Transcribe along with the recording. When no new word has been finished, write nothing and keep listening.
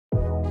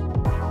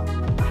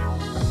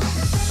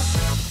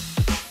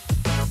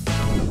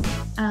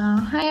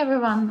Hi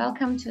everyone,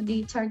 welcome to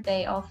the third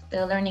day of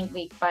the Learning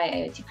Week by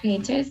IoT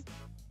Creators.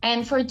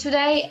 And for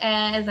today,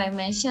 as I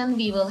mentioned,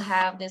 we will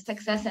have the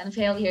success and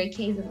failure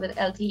cases with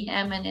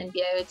LTE-M and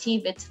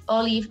NB-IoT with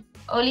Ollie.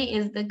 Ollie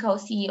is the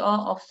co-CEO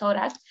of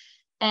SODAQ.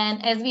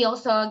 And as we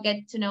also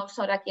get to know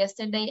SODAQ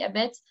yesterday a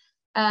bit,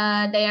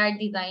 they are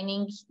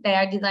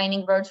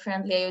designing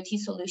world-friendly IoT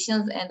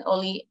solutions, and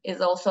Ollie has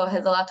a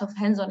lot of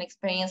hands-on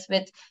experience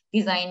with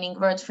designing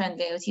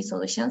world-friendly IoT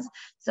solutions.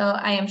 So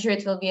I am sure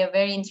it will be a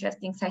very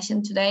interesting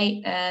session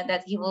today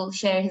that he will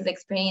share his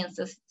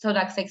experiences,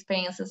 SODAQ's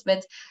experiences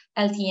with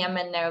LTE-M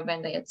and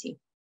narrowband IoT.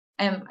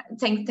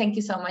 Thank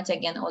you so much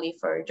again, Ollie,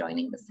 for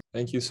joining us.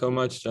 Thank you so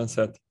much,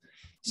 Janset.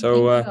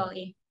 So thank you,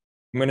 Ollie.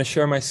 I'm going to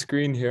share my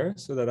screen here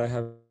so that I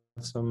have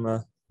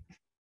some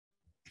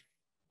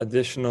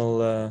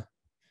additional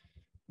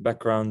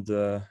background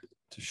to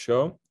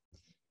show.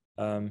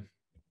 It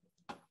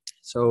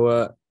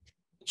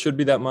should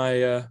be that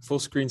my full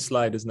screen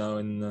slide is now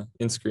in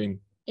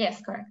screen.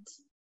 Yes, correct.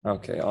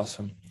 Okay,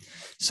 awesome.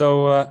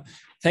 So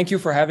thank you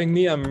for having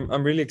me.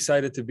 I'm really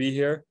excited to be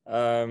here.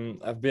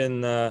 I've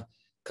been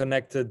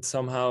connected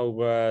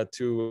somehow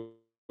to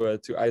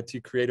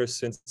IoT creators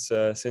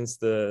since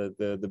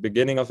the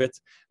beginning of it.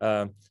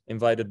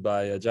 Invited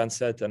by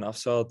Janset and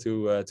Afzal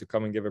to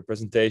come and give a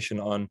presentation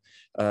on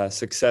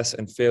success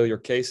and failure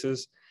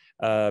cases,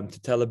 to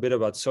tell a bit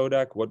about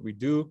SODAQ, what we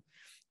do,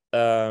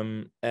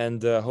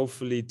 and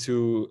hopefully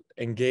to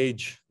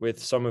engage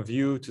with some of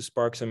you to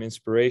spark some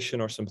inspiration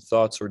or some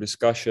thoughts or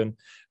discussion.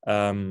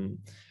 I'm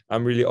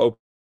really open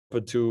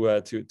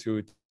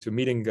to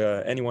meeting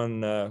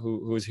anyone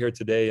who is here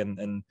today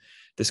and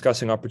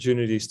discussing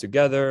opportunities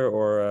together,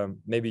 or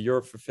maybe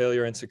your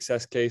failure and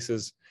success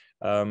cases.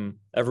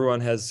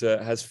 Everyone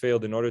has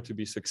failed in order to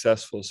be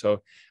successful.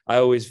 So I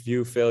always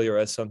view failure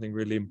as something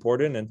really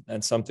important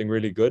and something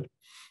really good.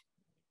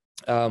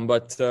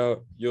 But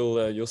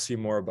you'll see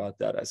more about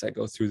that as I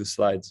go through the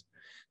slides.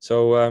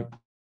 So a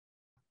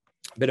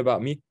bit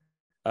about me.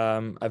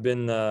 I've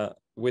been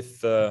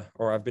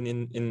I've been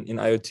in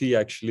IoT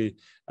actually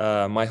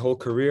my whole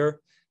career.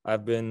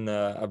 I've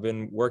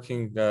been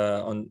working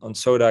on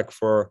SODAQ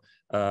for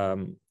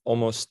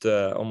almost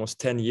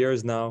 10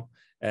 years now,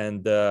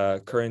 and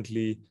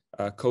currently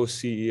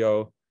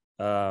co-CEO,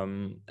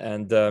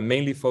 and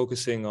mainly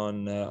focusing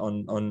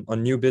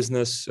on new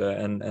business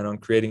and on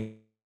creating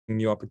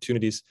new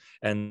opportunities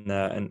and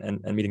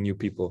meeting new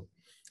people.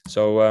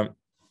 So a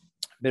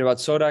bit about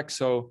SODAQ.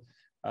 So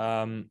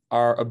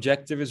our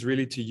objective is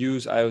really to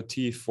use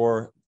IoT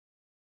for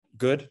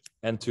good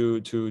and to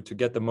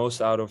get the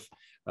most out of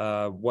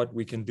what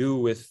we can do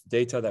with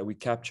data that we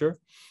capture.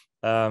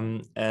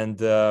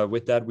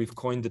 With that, we've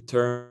coined the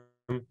term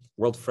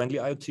world-friendly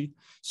IoT.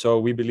 So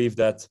we believe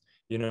that,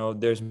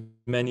 there's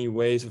many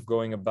ways of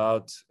going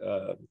about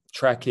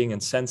tracking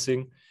and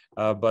sensing,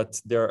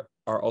 but there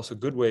are also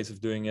good ways of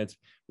doing it,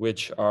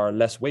 which are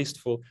less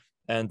wasteful.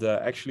 And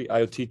actually,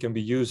 IoT can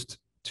be used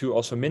to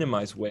also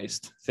minimize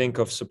waste. Think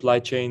of supply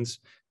chains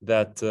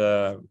that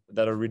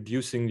are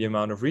reducing the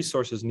amount of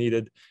resources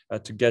needed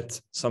to get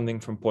something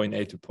from point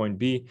A to point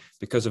B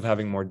because of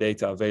having more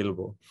data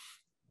available.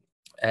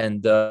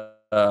 And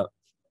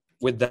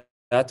with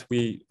that,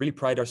 we really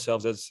pride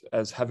ourselves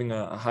as having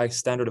a high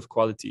standard of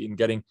quality in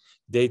getting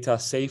data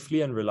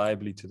safely and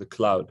reliably to the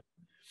cloud.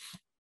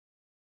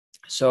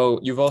 So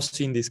you've all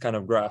seen these kind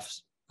of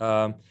graphs.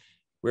 We're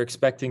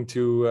expecting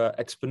to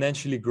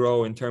exponentially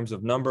grow in terms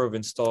of number of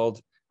installed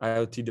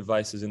IoT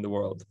devices in the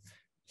world.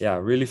 Yeah,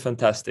 really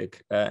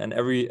fantastic. And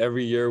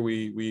every year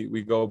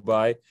we go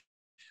by,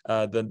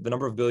 the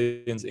number of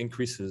billions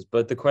increases.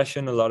 But the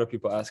question a lot of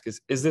people ask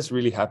is this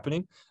really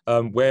happening?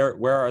 Where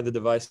are the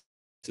devices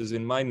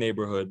in my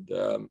neighborhood?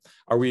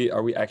 Are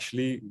we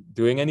actually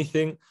doing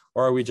anything,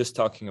 or are we just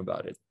talking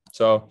about it?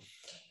 So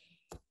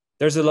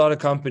there's a lot of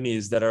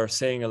companies that are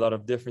saying a lot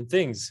of different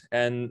things.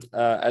 And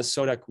as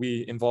SODAQ,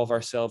 we involve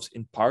ourselves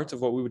in part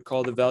of what we would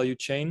call the value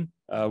chain.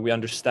 We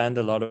understand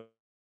a lot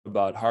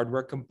about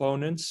hardware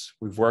components.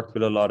 We've worked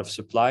with a lot of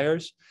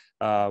suppliers.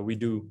 We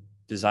do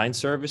design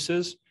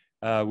services.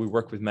 We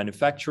work with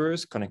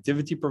manufacturers,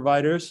 connectivity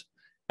providers,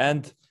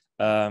 and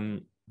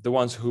the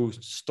ones who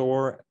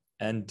store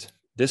and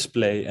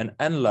display and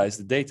analyze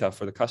the data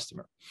for the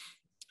customer.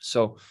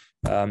 So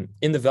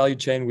in the value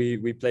chain,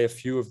 we play a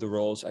few of the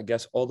roles, I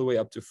guess, all the way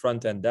up to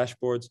front-end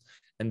dashboards.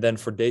 And then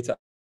for data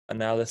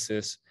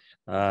analysis,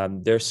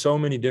 there's so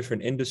many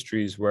different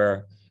industries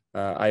where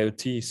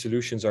IoT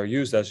solutions are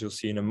used, as you'll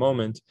see in a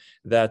moment,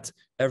 that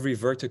every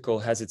vertical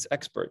has its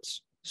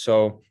experts.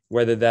 So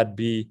whether that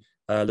be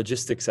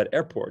logistics at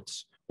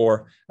airports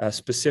or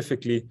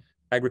specifically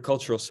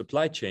agricultural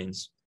supply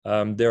chains,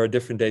 there are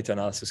different data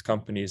analysis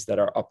companies that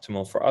are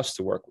optimal for us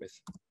to work with.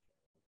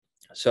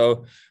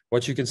 So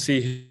what you can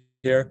see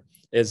here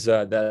is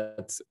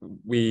that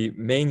we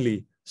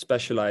mainly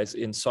specialize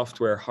in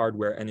software,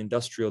 hardware, and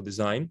industrial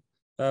design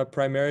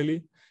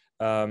primarily.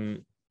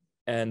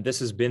 And this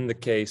has been the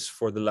case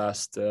for the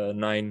last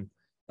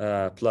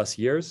 9+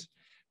 years.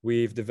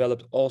 We've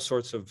developed all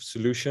sorts of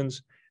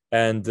solutions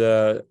and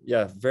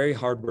yeah, very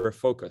hardware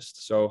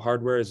focused. So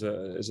hardware is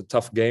a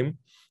tough game,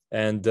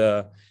 and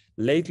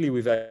lately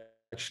we've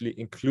actually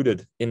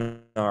included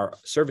in our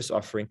service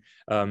offering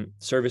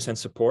service and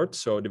support,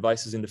 so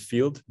devices in the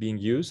field being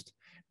used,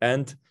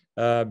 and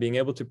being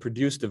able to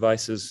produce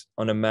devices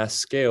on a mass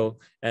scale,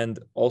 and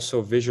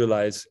also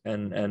visualize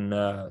and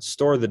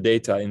store the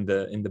data in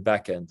the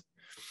back end.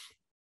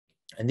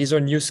 And these are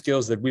new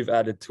skills that we've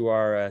added to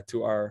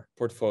our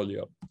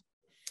portfolio.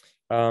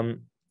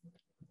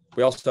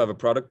 We also have a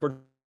product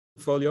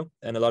portfolio,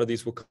 and a lot of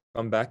these will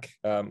come back.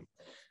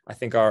 I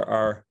think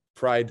our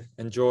pride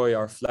and joy,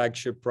 our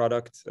flagship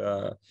product,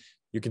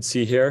 you can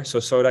see here. So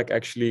SODAQ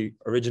actually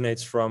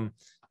originates from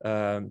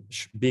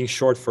being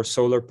short for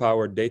solar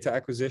powered data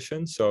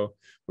acquisition. So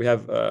we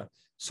have a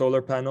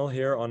solar panel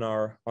here on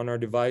our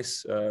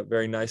device,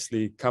 very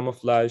nicely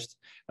camouflaged,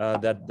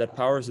 that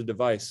powers the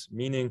device,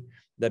 meaning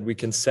that we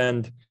can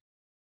send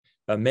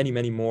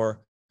many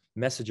more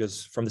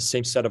messages from the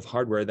same set of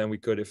hardware than we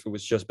could if it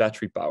was just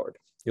battery powered.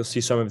 You'll see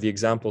some of the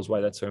examples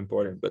why that's so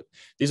important. But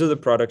these are the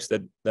products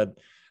that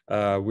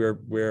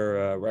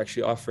we're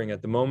actually offering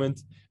at the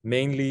moment,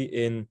 mainly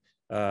in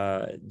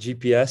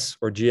GPS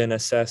or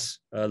GNSS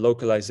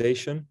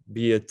localization,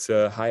 be it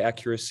high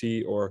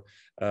accuracy or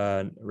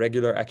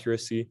regular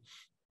accuracy,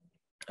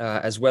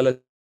 as well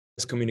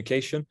as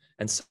communication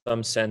and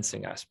some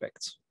sensing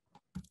aspects.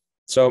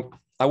 So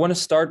I want to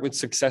start with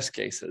success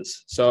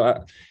cases.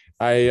 So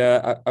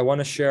I want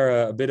to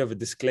share a bit of a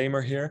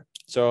disclaimer here.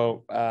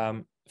 So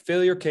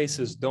failure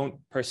cases don't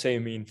per se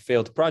mean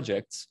failed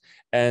projects,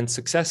 and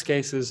success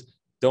cases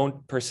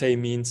don't per se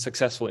mean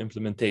successful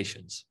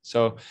implementations.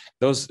 So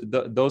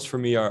those for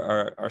me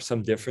are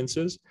some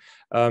differences.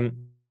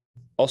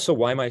 Also,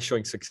 why am I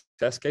showing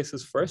success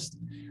cases first?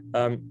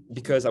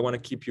 Because I want to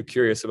keep you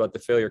curious about the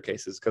failure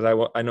cases, because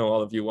I know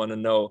all of you want to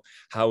know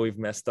how we've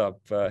messed up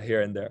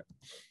here and there.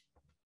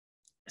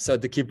 So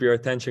to keep your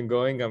attention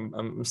going,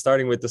 I'm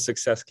starting with the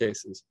success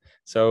cases.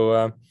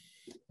 So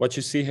what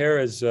you see here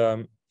is,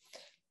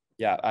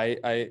 yeah,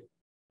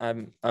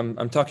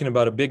 I'm talking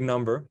about a big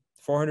number,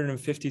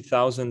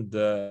 450,000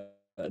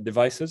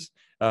 devices.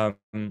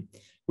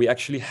 We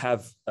actually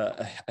have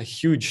a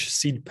huge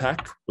seed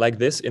pack like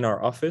this in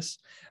our office.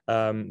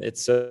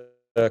 It's a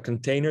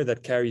container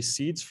that carries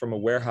seeds from a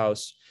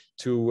warehouse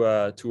to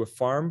a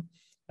farm,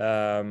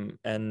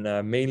 and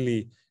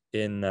mainly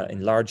in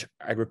large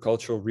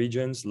agricultural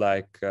regions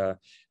like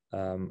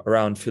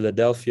around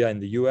Philadelphia in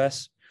the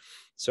US.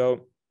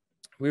 So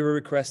we were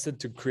requested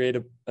to create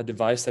a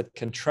device that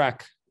can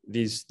track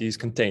these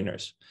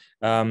containers.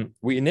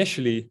 We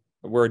initially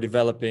were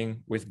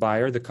developing with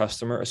buyer, the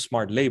customer, a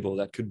smart label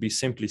that could be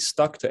simply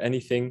stuck to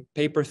anything,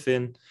 paper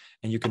thin,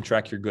 and you can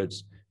track your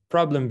goods.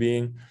 Problem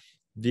being,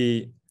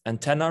 the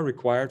antenna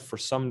required for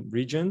some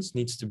regions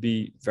needs to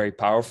be very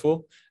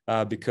powerful,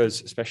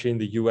 because especially in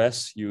the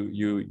US,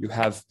 you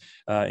have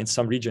in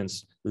some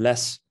regions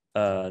less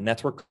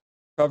network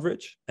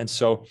coverage, and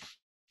so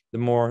the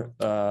more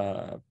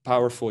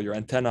powerful your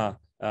antenna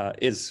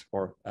is,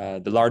 or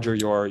the larger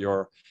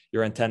your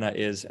antenna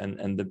is,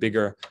 and the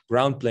bigger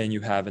ground plane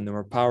you have, and the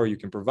more power you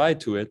can provide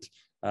to it,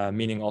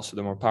 meaning also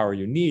the more power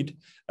you need,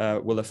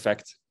 will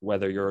affect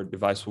whether your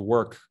device will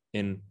work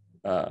in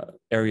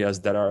areas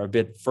that are a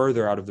bit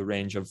further out of the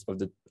range of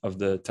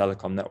the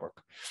telecom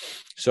network.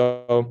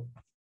 So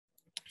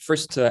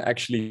first,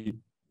 actually,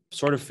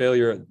 sort of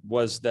failure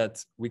was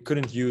that we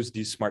couldn't use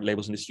these smart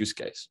labels in this use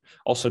case,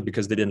 also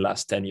because they didn't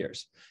last 10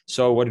 years.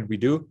 So what did we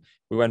do?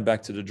 We went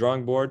back to the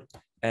drawing board,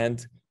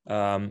 and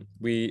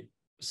we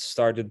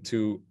started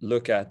to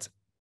look at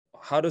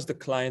how does the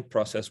client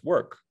process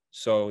work.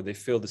 So they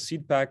fill the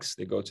seed packs,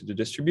 they go to the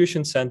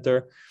distribution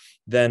center,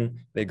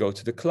 then they go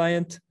to the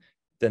client,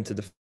 then to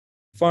the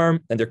farm,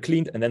 and they're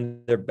cleaned, and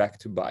then they're back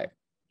to buyer.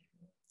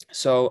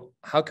 So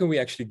how can we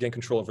actually gain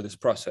control over this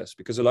process?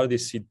 Because a lot of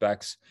these seed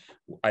packs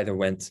either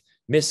went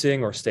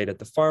missing or stayed at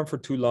the farm for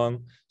too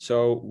long.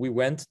 So we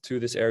went to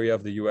this area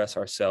of the US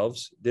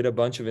ourselves, did a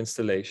bunch of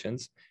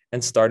installations,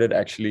 and started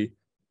actually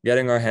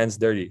getting our hands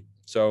dirty.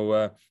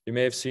 So you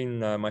may have seen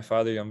my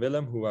father, Jan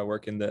Willem, who I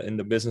work in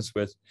the business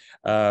with,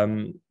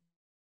 on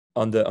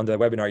the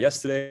webinar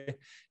yesterday.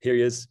 Here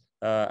he is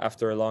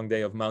after a long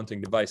day of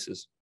mounting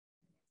devices.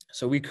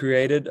 So we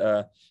created,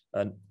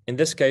 in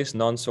this case,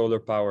 non-solar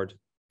powered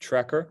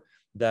tracker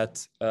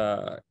that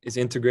is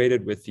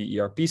integrated with the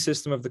ERP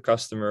system of the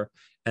customer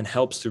and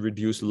helps to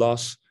reduce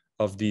loss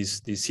of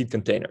these seed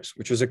containers,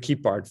 which was a key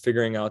part,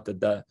 figuring out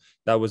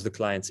that was the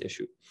client's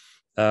issue.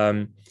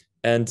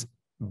 And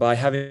by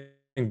having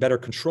better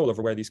control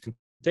over where these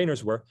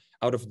containers were,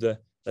 out of the,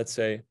 let's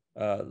say,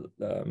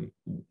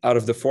 out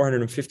of the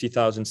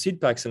 450,000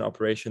 seed packs in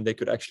operation, they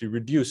could actually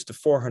reduce to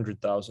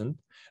 400,000,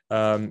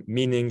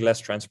 meaning less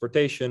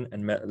transportation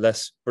and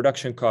less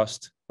production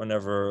cost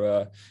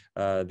whenever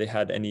they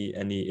had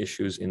any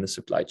issues in the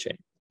supply chain.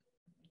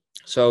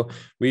 So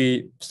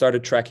we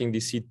started tracking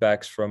these seed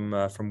packs from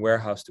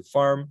warehouse to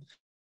farm,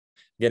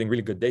 getting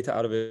really good data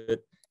out of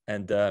it,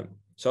 and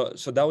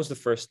so that was the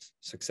first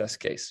success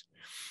case.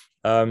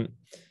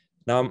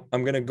 Now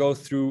I'm going to go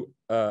through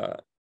the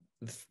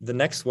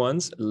next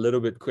ones a little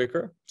bit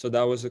quicker. So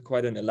that was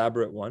quite an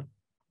elaborate one.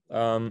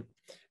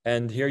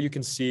 And here you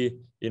can see,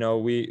 you know,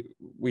 we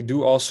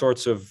do all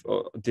sorts of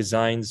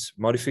designs,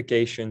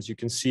 modifications. You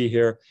can see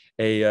here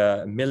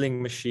a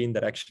milling machine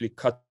that actually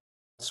cuts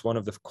one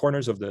of the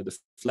corners of the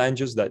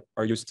flanges that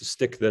are used to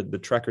stick the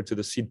tracker to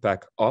the seed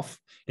pack off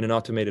in an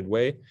automated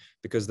way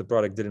because the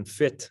product didn't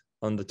fit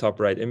on the top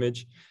right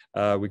image.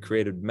 We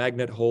created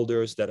magnet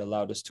holders that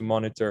allowed us to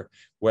monitor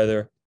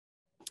whether,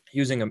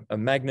 using a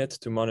magnet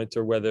to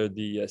monitor whether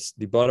the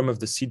bottom of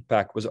the seed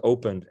pack was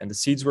opened and the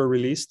seeds were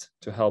released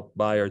to help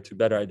buyer to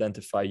better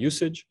identify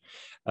usage.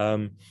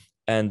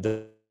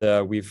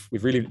 We've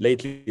really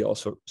lately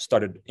also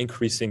started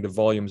increasing the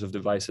volumes of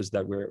devices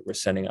that we're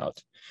sending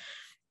out.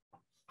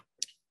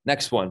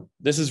 Next one.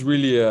 This is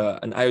really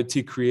an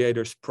IoT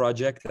creators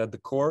project at the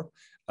core.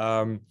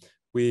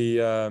 We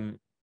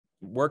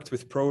worked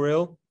with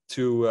ProRail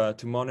to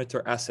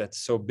monitor assets,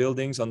 so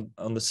buildings on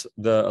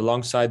the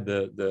alongside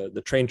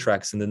the train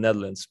tracks in the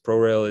Netherlands.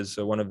 ProRail is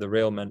one of the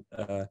rail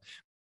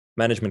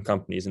management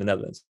companies in the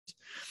Netherlands.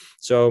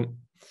 So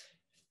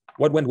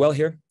what went well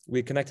here?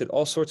 We connected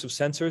all sorts of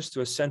sensors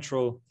to a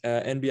central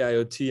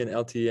NB-IoT and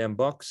LTE-M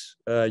box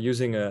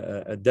using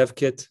a dev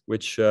kit,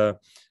 which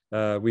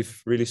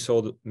we've really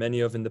sold many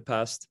of in the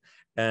past.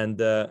 And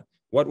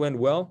what went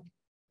well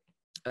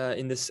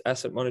in this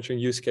asset monitoring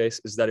use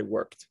case is that it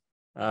worked.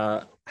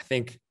 I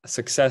think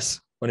success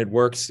when it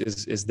works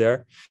is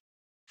there.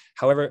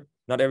 However,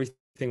 not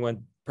everything went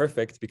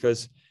perfect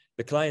because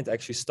the client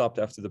actually stopped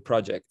after the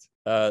project.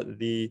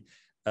 The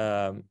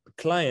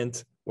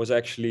client was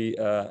actually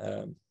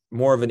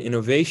more of an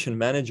innovation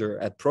manager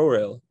at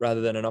ProRail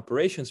rather than an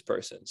operations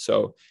person.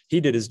 So he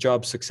did his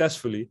job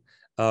successfully,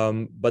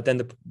 but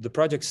then the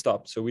project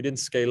stopped. So we didn't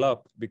scale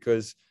up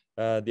because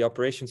the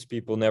operations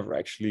people never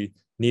actually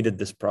needed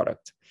this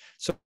product.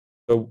 So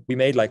we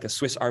made like a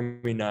Swiss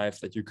Army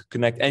knife that you could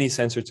connect any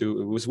sensor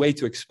to. It was way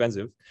too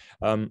expensive.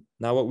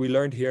 Now what we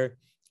learned here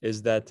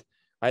is that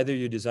either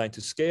you design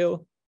to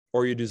scale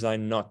or you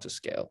design not to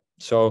scale.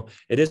 So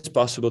it is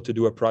possible to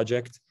do a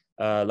project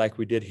like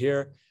we did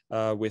here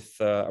with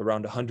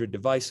around 100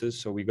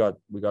 devices. So we got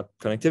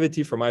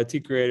connectivity from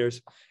IoT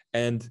creators,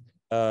 and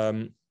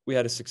we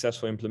had a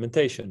successful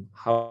implementation.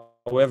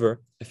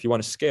 However, if you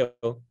want to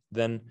scale,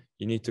 then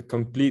you need to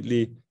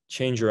completely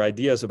change your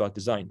ideas about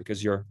design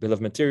because your bill of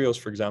materials,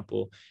 for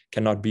example,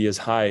 cannot be as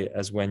high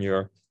as when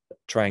you're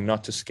trying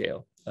not to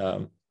scale.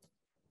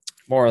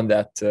 More on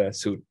that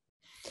soon.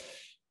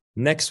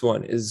 Next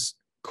one is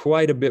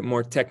quite a bit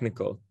more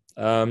technical.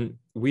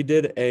 We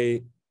did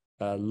a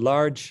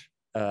large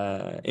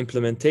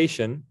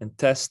implementation and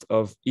test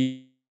of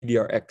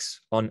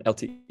EDRX on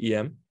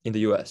LTE-M in the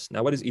US.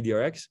 Now, what is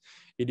EDRX?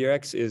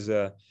 EDRX is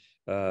a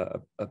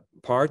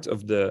part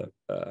of the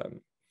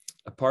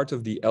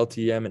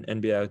LTE-M and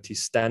NB-IoT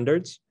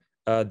standards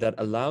that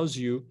allows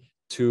you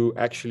to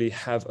actually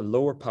have a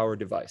lower power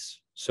device.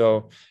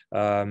 So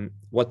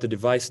what the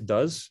device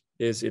does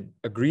is it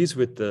agrees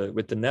with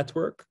the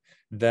network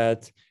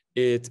that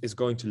it is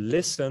going to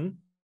listen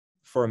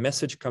for a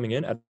message coming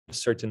in at a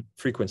certain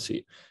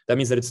frequency. That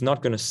means that it's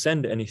not going to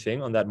send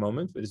anything on that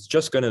moment, but it's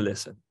just going to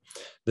listen.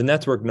 The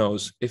network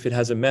knows if it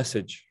has a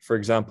message, for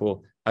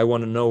example, I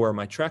want to know where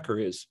my tracker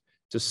is,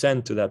 to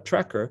send to that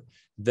tracker,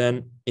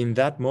 then in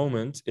that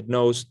moment, it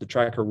knows the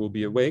tracker will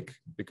be awake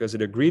because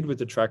it agreed with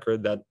the tracker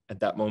that at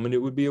that moment it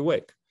would be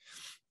awake.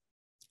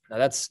 Now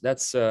that's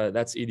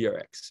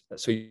EDRX.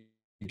 So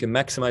you can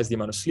maximize the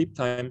amount of sleep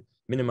time,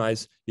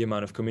 minimize the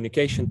amount of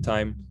communication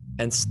time,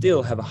 and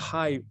still have a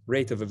high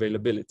rate of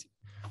availability.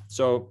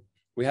 So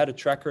we had a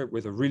tracker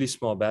with a really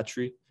small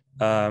battery.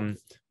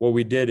 What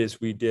we did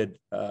is we did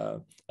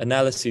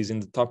analyses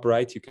in the top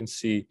right. You can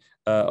see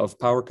of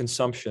power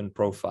consumption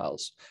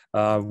profiles.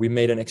 We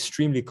made an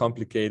extremely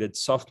complicated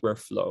software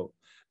flow.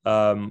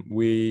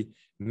 We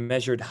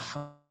measured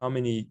how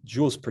many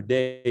joules per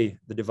day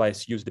the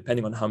device used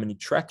depending on how many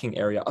tracking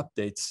area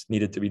updates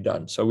needed to be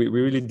done. So we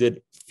really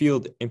did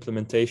field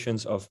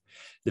implementations of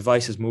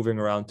devices moving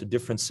around to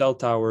different cell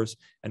towers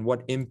and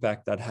what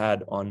impact that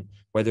had on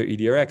whether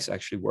EDRX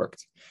actually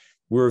worked.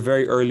 We were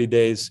very early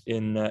days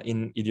in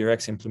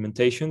EDRX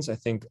implementations. I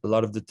think a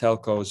lot of the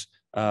telcos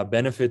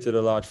benefited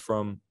a lot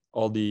from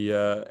all the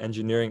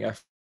engineering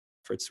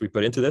efforts we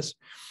put into this.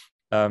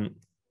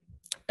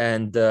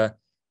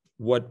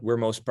 What we're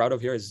most proud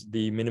of here is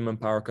the minimum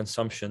power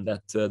consumption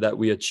that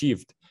we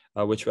achieved,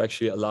 which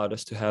actually allowed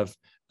us to have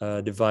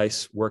a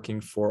device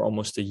working for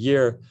almost a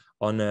year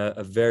on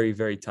a very,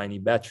 very tiny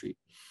battery.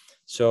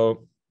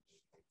 So,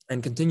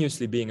 and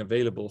continuously being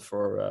available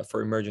for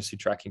emergency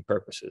tracking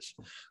purposes.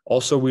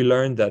 Also, we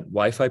learned that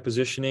Wi-Fi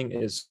positioning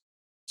is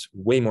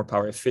way more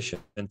power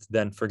efficient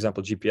than, for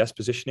example, GPS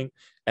positioning.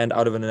 And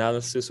out of an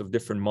analysis of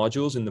different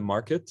modules in the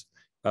market,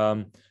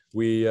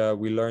 we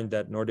learned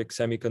that Nordic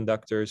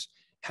Semiconductors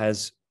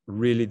has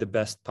really the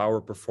best power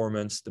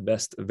performance, the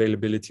best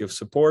availability of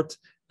support,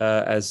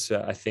 as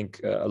I think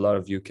a lot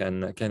of you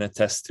can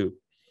attest to.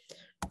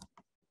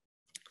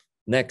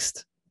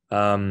 Next,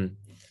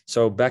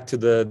 So back to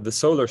the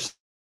solar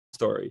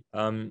story.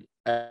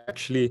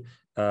 Actually,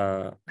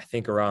 I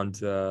think around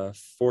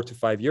 4 to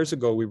 5 years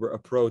ago, we were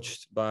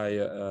approached by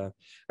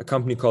a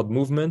company called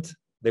Movement.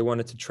 They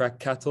wanted to track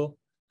cattle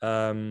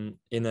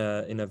in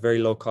a very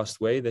low cost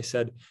way. They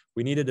said,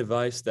 we need a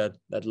device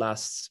that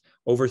lasts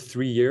over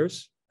 3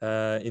 years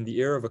in the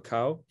ear of a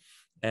cow,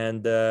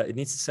 and it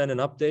needs to send an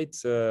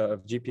update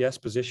of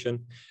GPS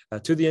position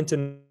to the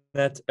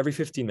internet every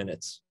 15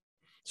 minutes.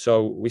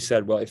 So we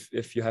said, well,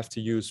 if you have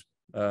to use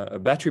a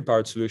battery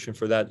powered solution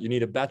for that, you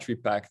need a battery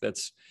pack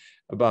that's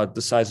about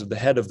the size of the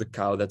head of the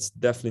cow. That's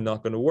definitely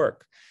not going to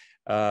work.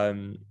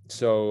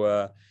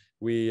 So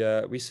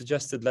we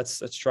suggested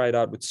let's try it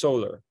out with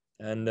solar.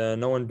 And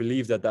no one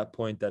believed at that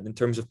point that in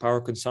terms of power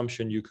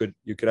consumption, you could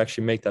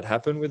actually make that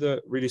happen with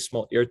a really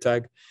small ear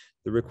tag.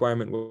 The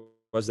requirement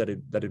was that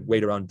it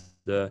weighed around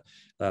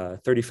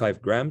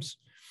 35 grams.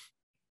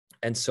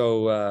 And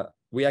so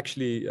we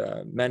actually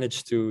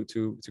managed to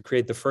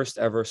create the first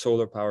ever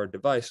solar powered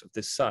device of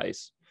this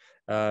size.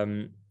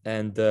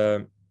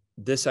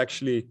 This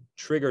actually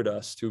triggered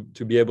us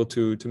to be able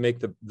to make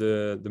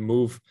the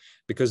move,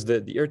 because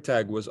the ear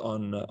tag was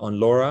on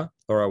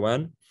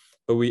LoRaWAN,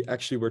 but we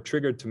actually were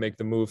triggered to make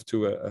the move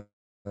to a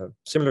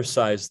similar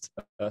sized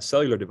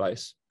cellular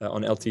device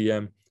on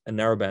LTE-M and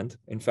narrowband.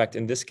 In fact,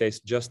 in this case,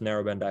 just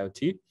narrowband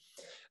IoT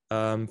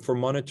for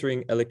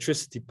monitoring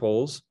electricity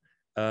poles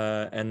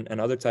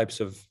and other types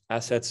of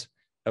assets,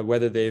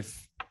 whether they've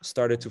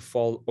started to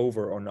fall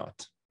over or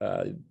not.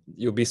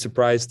 You'll be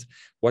surprised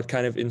what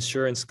kind of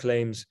insurance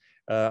claims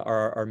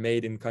are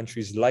made in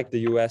countries like the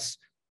US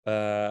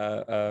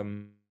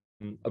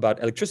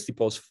about electricity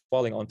poles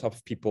falling on top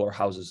of people or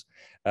houses.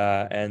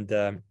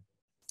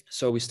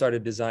 So we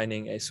started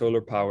designing a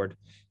solar powered,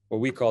 what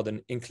we called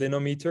an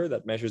inclinometer,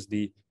 that measures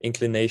the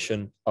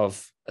inclination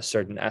of a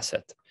certain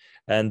asset.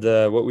 And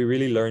what we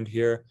really learned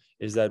here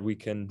is that we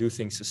can do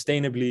things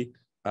sustainably.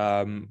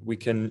 We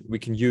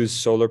can use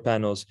solar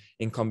panels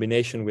in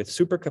combination with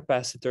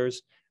supercapacitors.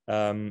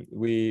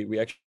 We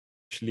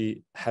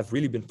actually have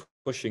really been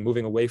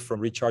moving away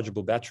from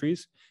rechargeable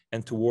batteries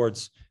and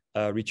towards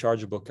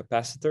rechargeable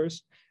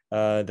capacitors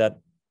that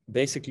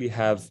basically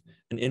have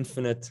an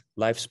infinite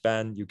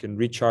lifespan. You can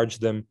recharge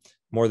them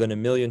more than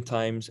 1 million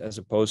times as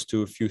opposed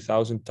to a few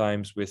thousand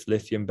times with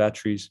lithium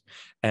batteries.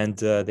 And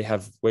they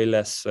have way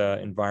less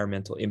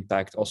environmental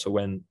impact also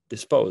when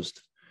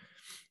disposed.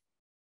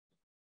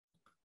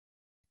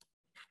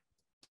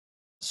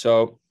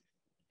 So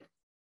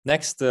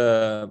next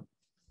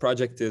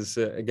project is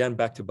again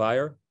back to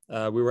Bayer.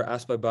 We were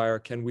asked by Bayer,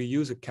 can we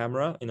use a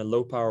camera in a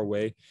low power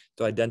way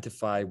to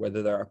identify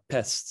whether there are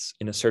pests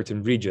in a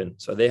certain region?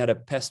 So they had a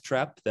pest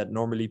trap that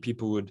normally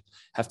people would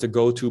have to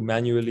go to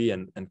manually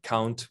and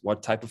count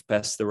what type of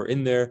pests there were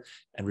in there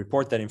and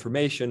report that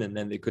information. And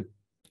then they could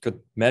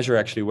measure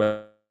actually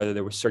whether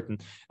there were certain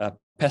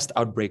pest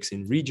outbreaks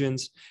in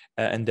regions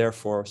and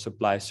therefore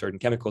supply certain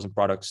chemicals and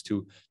products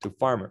to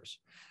farmers.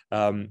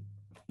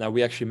 Now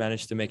we actually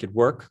managed to make it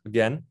work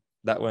again.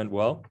 That went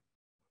well.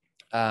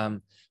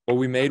 What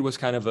we made was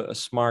kind of a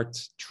smart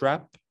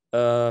trap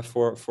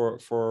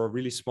for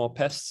really small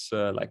pests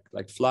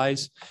like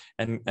flies,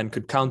 and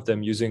could count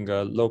them using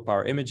low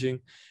power imaging.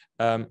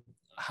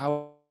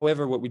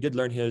 However, what we did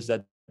learn here is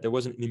that there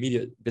wasn't an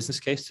immediate business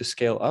case to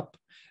scale up,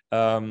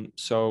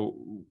 so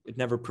it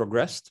never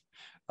progressed.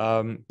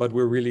 But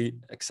we're really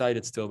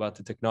excited still about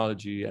the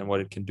technology and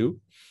what it can do.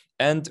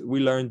 And we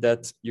learned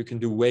that you can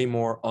do way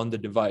more on the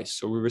device.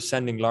 So we were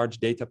sending large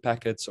data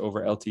packets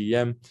over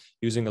LTE-M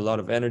using a lot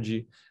of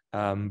energy.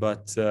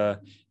 But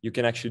you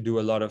can actually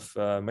do a lot of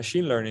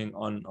machine learning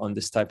on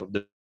this type of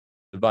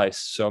device.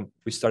 So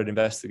we started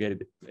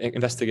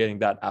investigating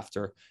that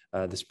after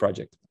this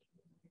project.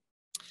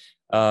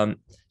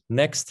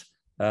 Next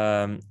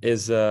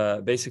is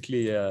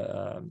basically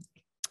a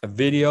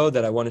video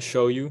that I want to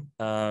show you.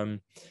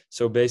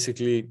 So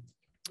basically,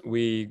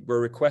 we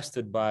were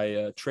requested by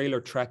a trailer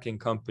tracking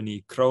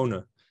company,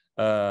 Krone,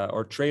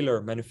 or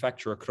trailer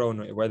manufacturer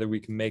Krone, whether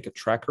we can make a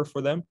tracker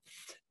for them.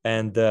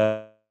 And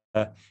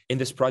in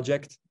this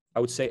project, I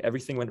would say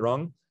everything went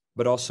wrong,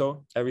 but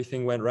also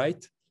everything went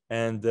right.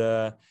 And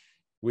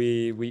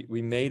we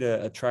made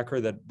a tracker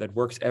that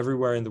works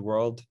everywhere in the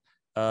world.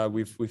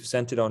 We've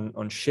sent it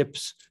on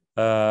ships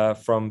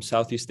from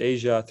Southeast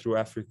Asia through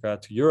Africa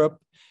to Europe.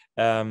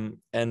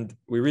 And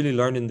we really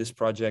learned in this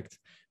project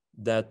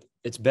that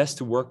it's best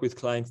to work with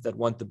clients that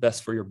want the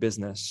best for your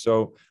business.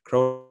 So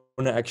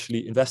Krone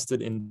actually invested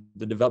in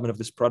the development of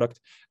this product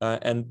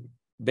and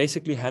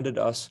basically handed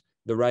us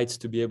the rights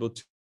to be able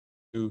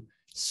to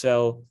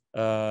sell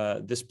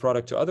this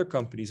product to other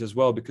companies as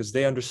well, because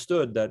they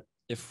understood that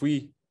if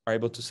we are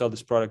able to sell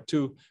this product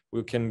too,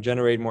 we can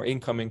generate more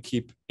income and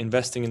keep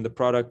investing in the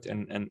product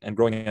and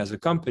growing as a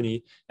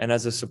company. And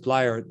as a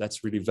supplier,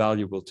 that's really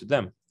valuable to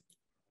them.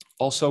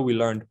 Also, we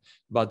learned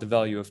about the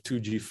value of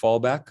 2G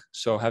fallback.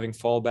 So having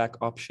fallback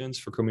options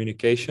for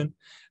communication,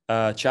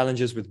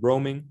 challenges with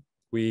roaming.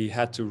 We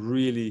had to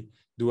really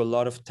do a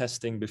lot of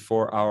testing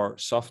before our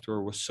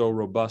software was so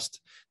robust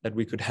that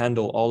we could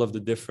handle all of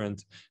the different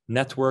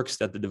networks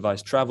that the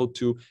device traveled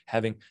to,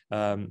 having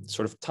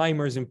sort of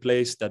timers in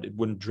place that it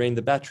wouldn't drain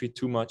the battery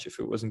too much if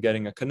it wasn't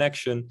getting a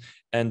connection,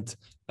 and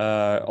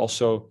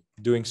also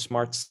doing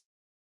smart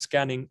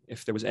scanning if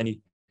there was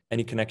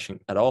any connection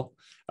at all.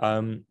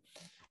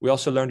 We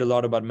also learned a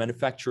lot about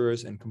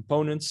manufacturers and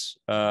components.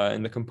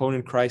 In the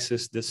component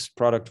crisis, this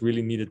product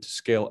really needed to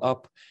scale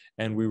up,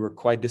 and we were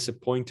quite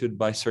disappointed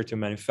by certain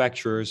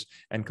manufacturers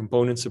and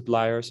component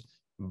suppliers.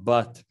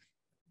 But,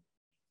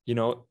 you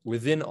know,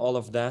 within all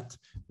of that,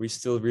 we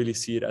still really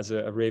see it as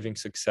a raving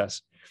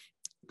success.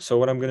 So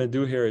what I'm going to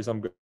do here is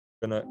I'm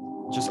going to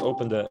just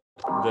open the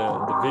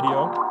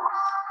video.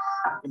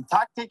 Im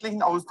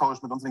tagtäglichen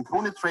Austausch mit unseren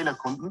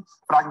Krone-Trailer-Kunden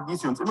fragen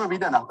diese uns immer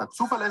wieder nach der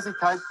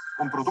Zuverlässigkeit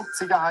und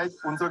Produktsicherheit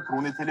unserer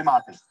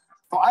Krone-Telematik.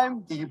 Vor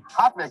allem die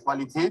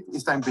Hardwarequalität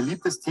ist ein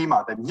beliebtes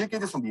Thema, denn hier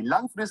geht es um die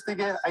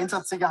langfristige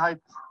Einsatzsicherheit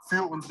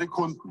für unsere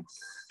Kunden.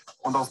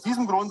 Und aus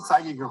diesem Grund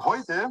zeige ich euch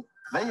heute,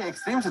 welche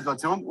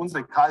Extremsituation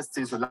unsere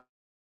KSC Solar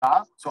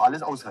so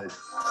alles aushält.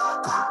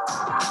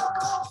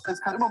 Es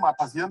kann immer mal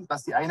passieren,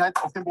 dass die Einheit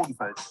auf den Boden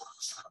fällt.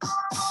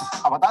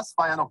 Aber das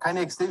war ja noch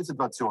keine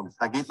Extremsituation,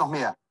 da geht noch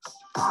mehr.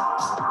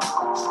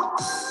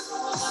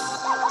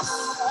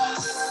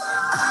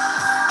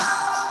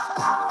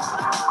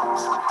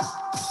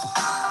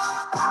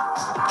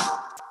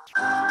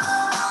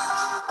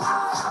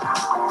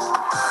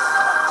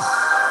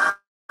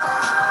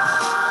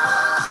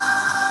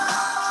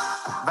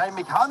 Weil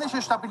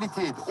mechanische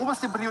Stabilität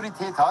oberste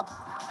Priorität hat,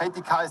 hält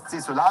die KSC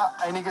Solar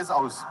einiges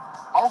aus,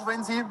 auch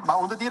wenn sie mal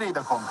unter die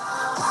Räder kommt.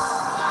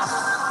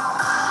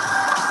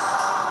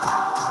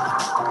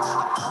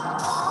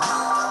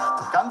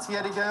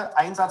 Ganzjähriger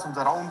Einsatz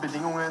unter rauen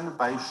Bedingungen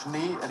bei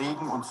Schnee,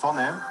 Regen und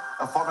Sonne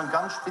erfordern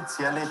ganz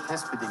spezielle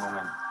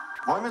Testbedingungen.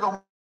 Wollen wir doch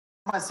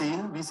mal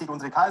sehen, wie sich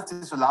unsere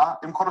KSC Solar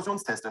im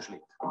Korrosionstest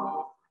erschlägt.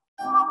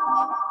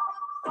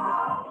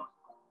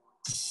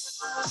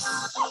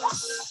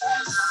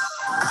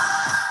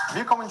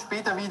 Wir kommen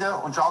später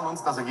wieder und schauen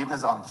uns das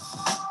Ergebnis an.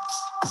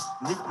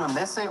 Nicht nur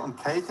Nässe und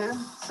Kälte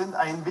sind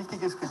ein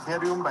wichtiges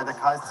Kriterium bei der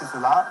KSC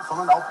Solar,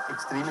 sondern auch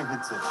extreme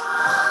Hitze.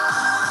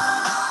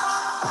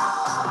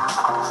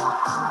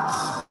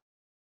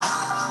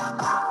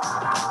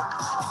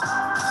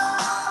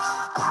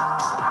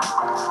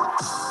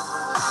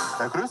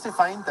 Der größte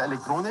Feind der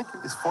Elektronik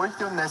ist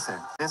Feuchte und Nässe.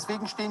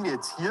 Deswegen stehen wir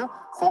jetzt hier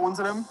vor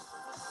unserem,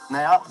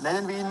 naja,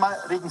 nennen wir ihn mal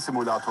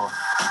Regensimulator.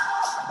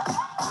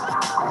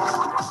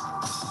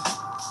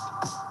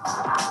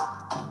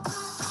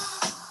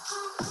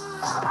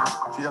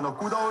 Sieht ja noch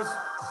gut aus.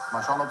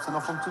 Mal schauen, ob es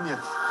noch funktioniert.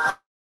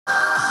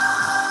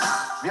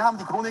 Wir haben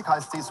die Krone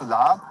KSC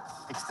Solar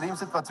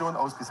Extremsituation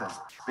ausgesetzt.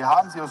 Wir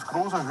haben sie aus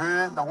großer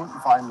Höhe nach unten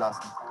fallen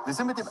lassen. Wir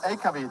sind mit dem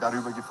LKW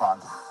darüber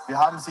gefahren. Wir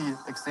haben sie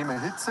extremer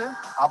Hitze,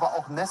 aber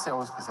auch Nässe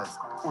ausgesetzt.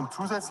 Und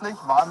zusätzlich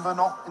waren wir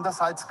noch in der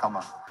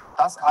Salzkammer.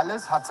 Das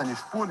alles hat seine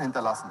Spuren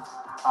hinterlassen.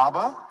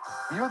 Aber,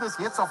 wie wir das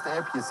jetzt auf der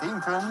App hier sehen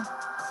können,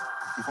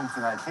 die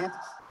Funktionalität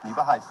blieb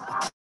erhalten.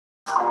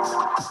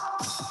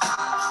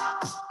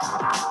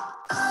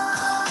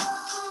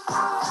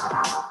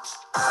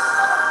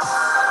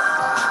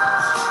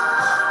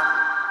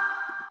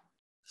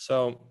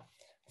 So,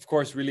 of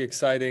course, really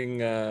exciting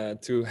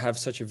to have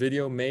such a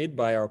video made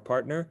by our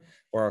partner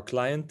or our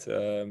client,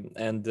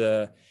 and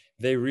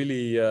they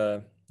really,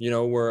 you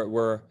know,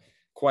 were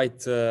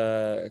quite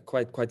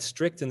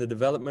strict in the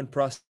development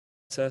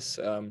process,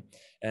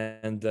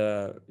 and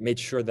made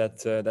sure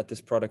that that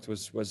this product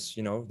was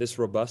you know, this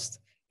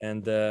robust,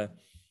 and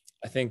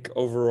I think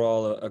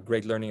overall a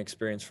great learning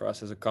experience for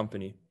us as a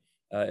company.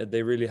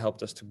 They really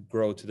helped us to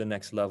grow to the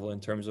next level in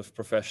terms of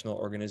professional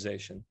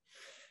organization.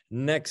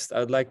 Next,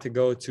 I'd like to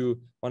go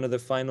to one of the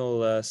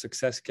final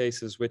success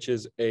cases, which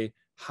is a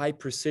high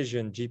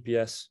precision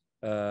GPS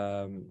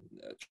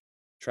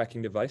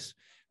tracking device.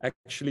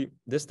 Actually,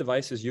 this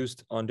device is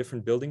used on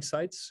different building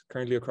sites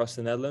currently across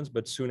the Netherlands,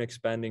 but soon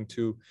expanding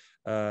to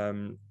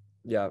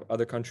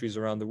other countries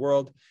around the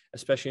world,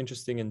 especially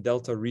interesting in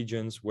delta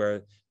regions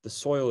where the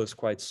soil is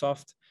quite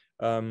soft.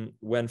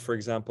 When, for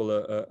example,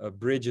 a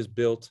bridge is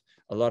built,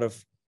 a lot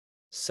of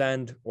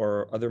sand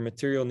or other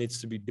material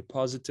needs to be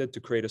deposited to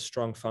create a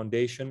strong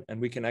foundation,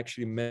 and we can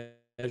actually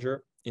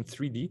measure in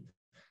 3D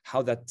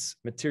how that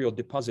material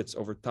deposits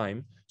over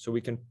time, so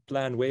we can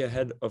plan way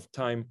ahead of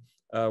time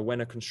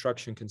when a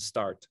construction can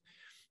start.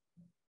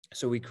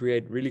 So we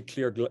create really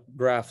clear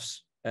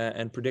graphs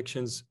and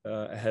predictions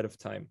ahead of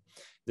time.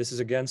 This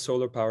is again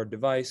solar powered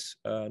device,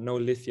 no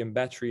lithium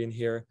battery in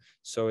here,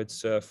 so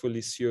it's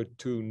fully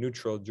CO2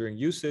 neutral during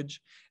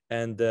usage,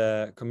 and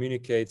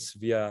communicates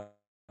via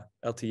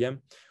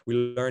LTE-M. We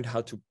learned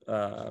how to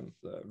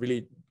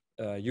really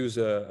use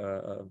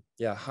a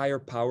higher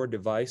power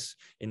device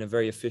in a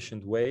very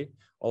efficient way.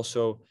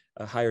 Also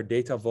a higher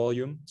data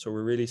volume. So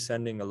we're really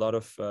sending a lot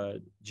of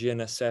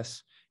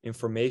GNSS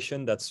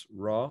information that's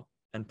raw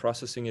and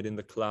processing it in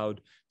the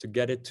cloud to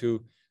get it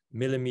to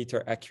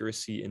millimeter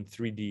accuracy in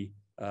 3D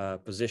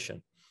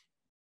position.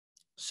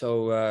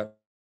 So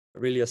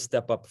really a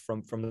step up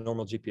from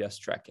normal GPS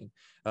tracking.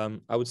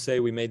 I would say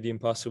we made the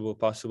impossible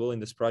possible in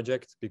this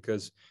project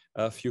because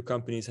a few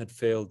companies had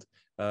failed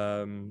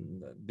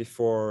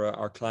before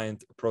our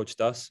client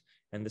approached us,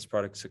 and this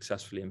product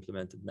successfully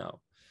implemented now.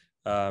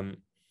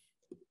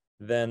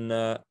 Then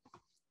the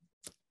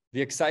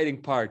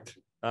exciting part,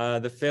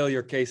 the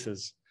failure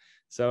cases.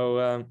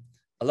 So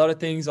a lot of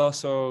things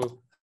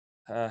also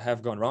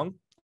have gone wrong,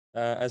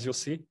 as you'll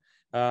see.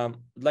 I'd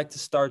like to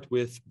start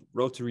with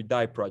rotary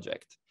die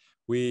project.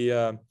 We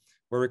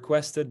were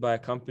requested by a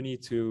company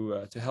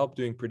to help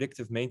doing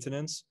predictive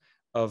maintenance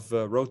of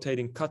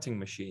rotating cutting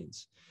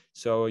machines.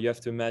 So you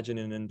have to imagine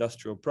an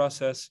industrial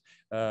process,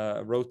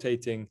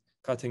 rotating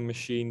cutting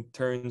machine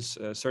turns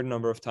a certain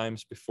number of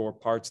times before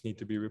parts need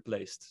to be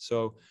replaced.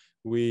 So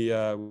we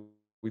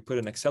put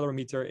an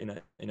accelerometer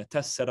in a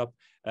test setup,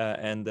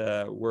 and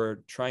we're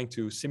trying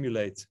to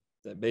simulate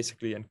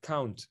basically and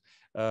count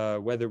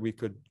whether we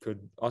could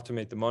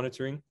automate the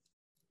monitoring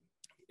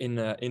in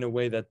a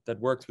way that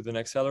worked with an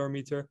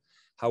accelerometer.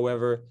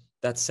 However,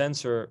 that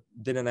sensor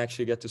didn't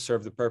actually get to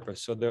serve the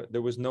purpose. So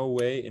there was no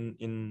way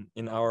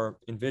in our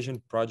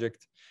envisioned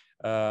project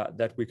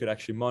that we could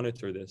actually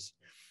monitor this.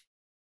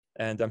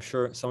 And I'm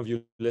sure some of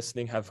you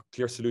listening have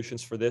clear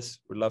solutions for this.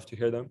 Would love to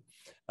hear them.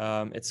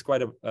 It's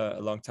quite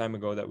a long time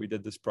ago that we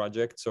did this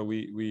project. So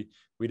we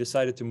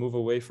decided to move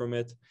away from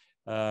it.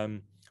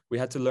 We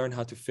had to learn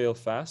how to fail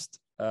fast.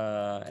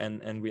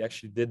 And we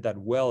actually did that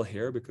well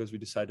here because we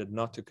decided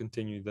not to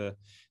continue the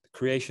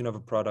creation of a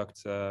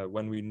product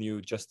when we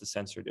knew just the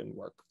sensor didn't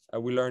work.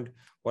 We learned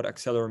what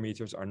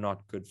accelerometers are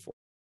not good for.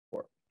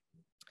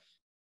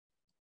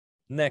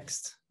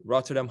 Next,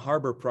 Rotterdam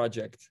Harbor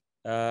project.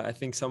 I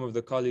think some of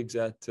the colleagues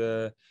at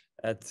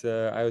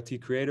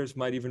IoT Creators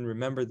might even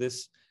remember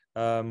this.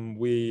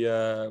 We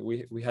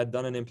had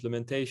done an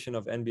implementation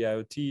of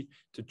NB-IoT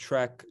to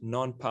track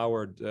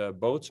non-powered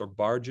boats or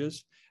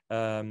barges.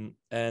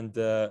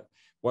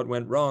 What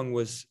went wrong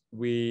was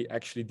we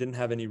actually didn't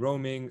have any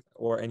roaming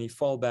or any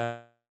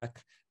fallback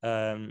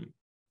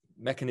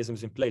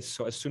mechanisms in place.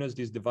 So as soon as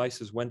these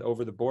devices went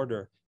over the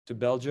border to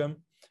Belgium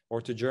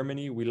or to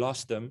Germany, we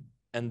lost them.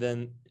 And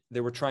then they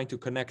were trying to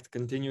connect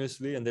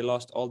continuously and they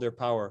lost all their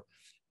power.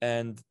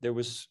 And there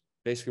was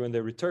basically when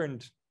they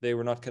returned, they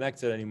were not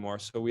connected anymore.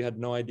 So we had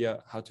no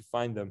idea how to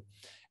find them.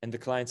 And the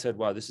client said,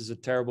 wow, this is a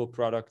terrible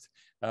product.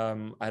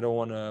 I don't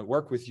want to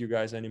work with you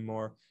guys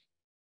anymore.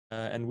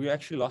 And we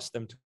actually lost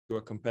them to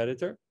a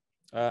competitor.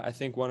 I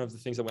think one of the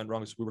things that went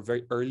wrong is we were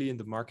very early in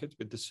the market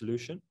with the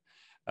solution.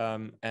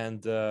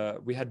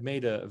 We had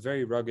made a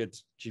very rugged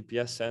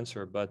GPS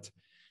sensor, but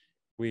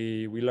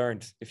we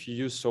learned if you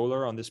use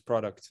solar on this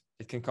product,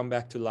 it can come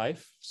back to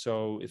life.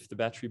 So if the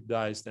battery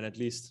dies, then at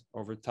least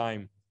over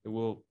time, it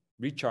will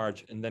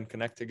recharge and then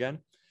connect again.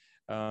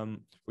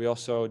 We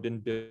also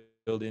didn't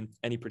build in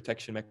any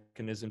protection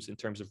mechanisms in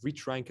terms of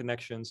retrying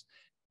connections.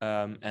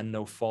 And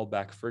no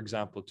fallback, for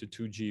example, to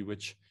 2G,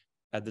 which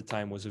at the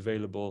time was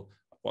available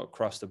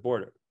across the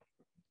border.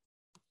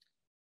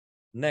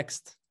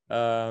 Next,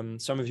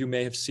 some of you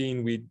may have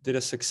seen we did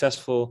a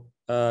successful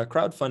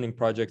crowdfunding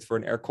project for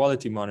an air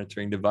quality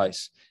monitoring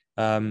device.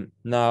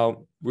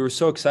 Now, we were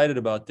so excited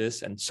about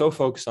this and so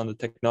focused on the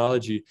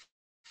technology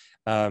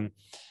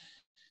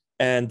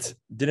and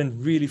didn't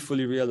really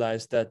fully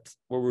realize that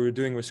what we were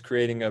doing was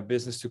creating a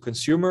business to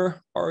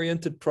consumer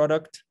oriented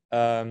product.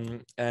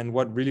 And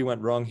what really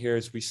went wrong here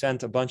is we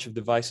sent a bunch of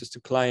devices to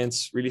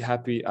clients, really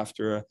happy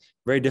after a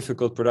very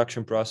difficult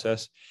production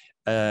process.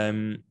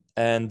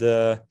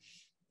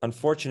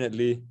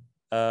 Unfortunately,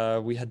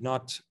 we had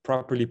not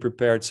properly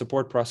prepared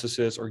support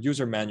processes or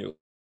user manuals.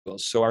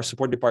 So our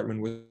support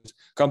department was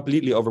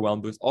completely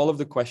overwhelmed with all of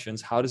the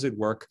questions. How does it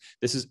work?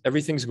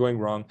 Everything's going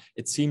wrong.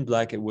 It seemed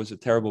like it was a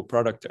terrible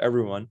product to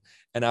everyone.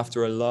 And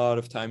after a lot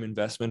of time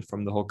investment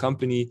from the whole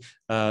company,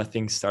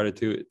 things started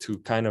to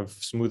kind of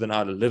smoothen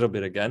out a little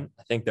bit again.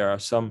 I think there are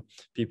some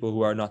people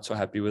who are not so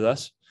happy with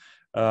us.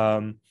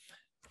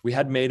 We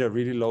had made a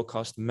really low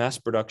cost mass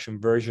production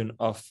version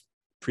of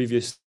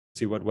previously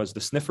what was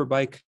the sniffer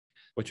bike,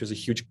 which was a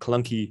huge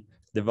clunky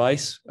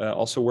device,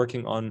 also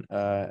working on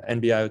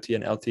NB-IoT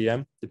and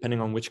LTE-M,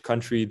 depending on which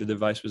country the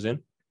device was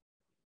in.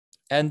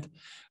 And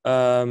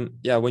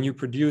when you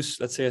produce,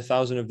 let's say,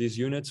 1,000 of these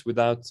units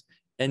without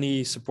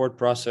any support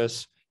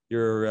process,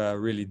 you're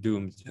really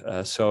doomed.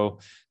 So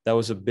that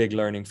was a big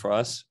learning for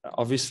us.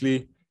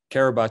 Obviously,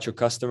 care about your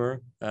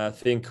customer.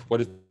 Think,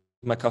 what is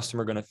my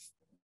customer going to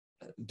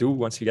do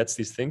once he gets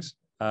these things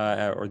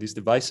or these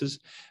devices?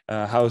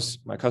 How's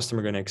my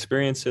customer going to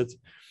experience it?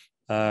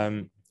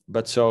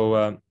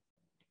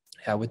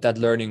 With that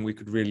learning, we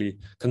could really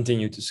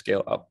continue to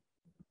scale up.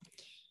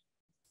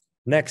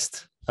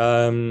 Next,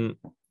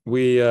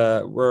 we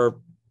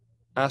were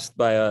asked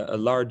by a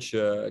large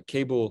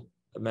cable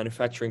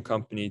manufacturing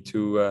company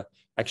to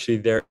actually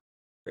their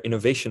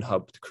innovation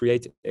hub to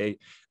create a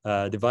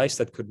device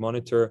that could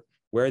monitor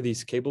where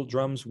these cable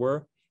drums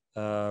were,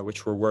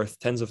 which were worth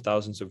tens of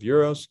thousands of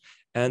euros,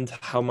 and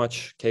how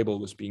much cable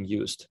was being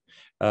used.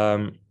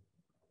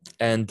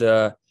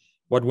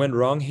 What went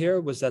wrong here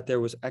was that there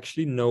was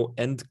actually no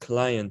end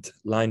client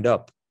lined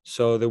up.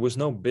 So there was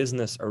no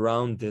business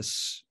around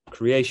this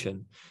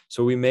creation.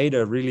 So we made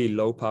a really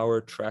low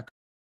power tracker,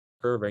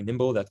 very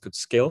nimble, that could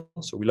scale.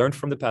 So we learned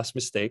from the past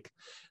mistake,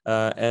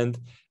 and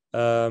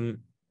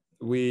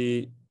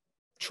we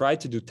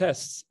tried to do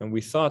tests, and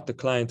we thought the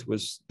client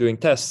was doing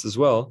tests as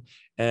well.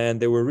 And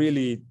they were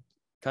really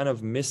kind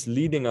of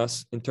misleading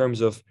us in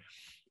terms of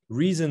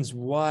reasons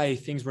why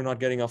things were not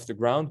getting off the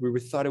ground. We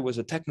thought it was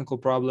a technical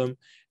problem.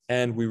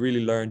 And we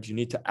really learned you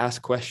need to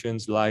ask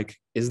questions like,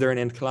 is there an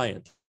end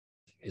client?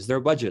 Is there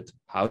a budget?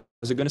 How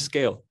is it going to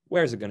scale?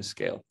 Where is it going to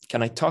scale?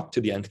 Can I talk to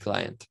the end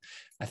client?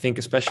 I think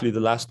especially the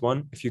last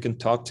one, if you can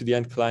talk to the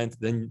end client,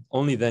 then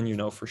only then you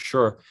know for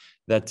sure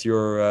that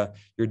you're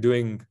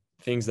doing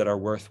things that are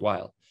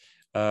worthwhile.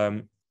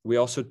 We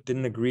also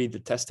didn't agree the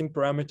testing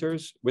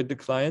parameters with the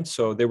client.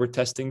 So they were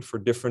testing for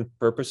different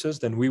purposes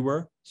than we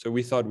were. So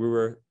we thought we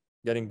were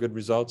getting good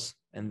results,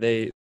 and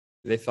they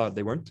thought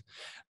they weren't.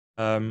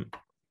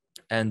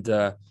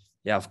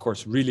 Yeah, of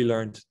course, really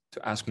learned to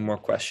ask more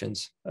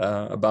questions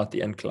about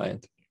the end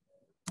client.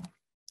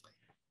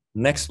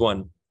 Next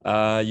one,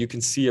 you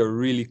can see a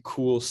really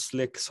cool,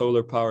 slick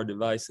solar power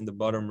device in the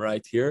bottom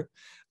right here.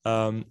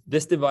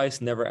 This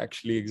device never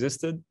actually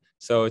existed.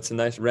 So it's a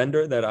nice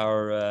render that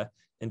our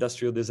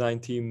industrial design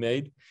team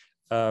made.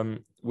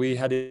 We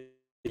had a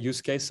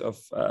use case of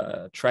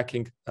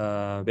tracking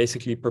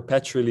basically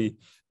perpetually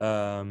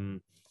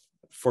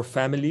for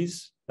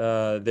families,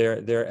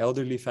 their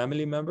elderly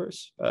family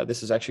members.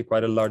 This is actually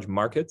quite a large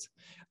market.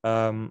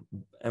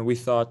 And we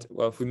thought,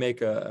 well, if we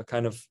make a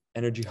kind of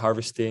energy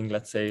harvesting,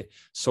 let's say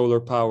solar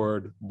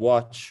powered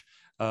watch,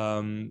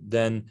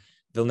 then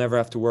they'll never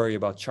have to worry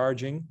about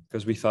charging,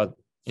 because we thought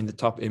in the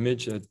top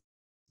image, a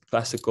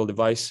classical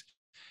device,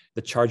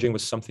 the charging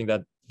was something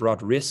that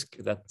brought risk,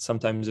 that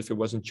sometimes if it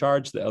wasn't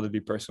charged, the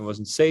elderly person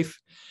wasn't safe.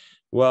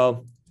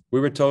 Well, we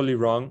were totally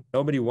wrong.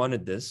 Nobody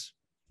wanted this.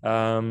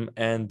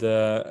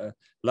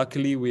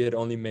 Luckily, we had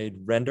only made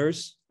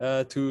renders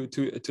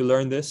to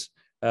learn this.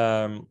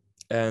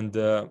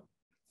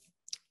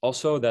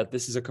 Also that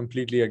this is a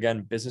completely,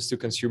 again, business to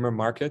consumer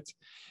market.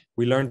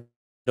 We learned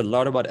a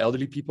lot about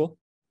elderly people,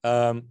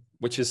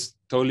 which is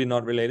totally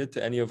not related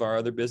to any of our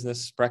other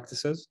business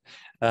practices.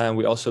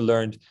 We also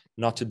learned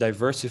not to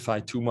diversify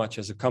too much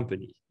as a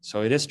company.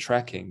 So it is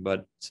tracking,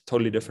 but it's a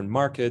totally different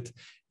market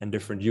and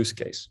different use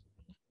case.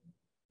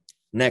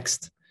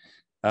 Next,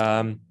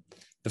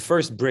 the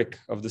first brick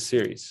of the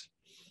series.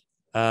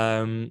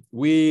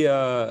 We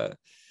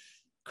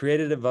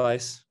created a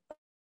device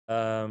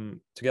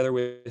together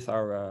with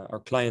our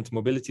client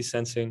mobility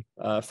sensing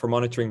for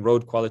monitoring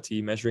road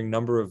quality, measuring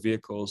number of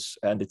vehicles,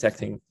 and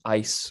detecting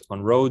ice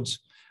on roads.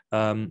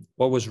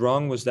 What was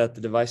wrong was that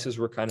the devices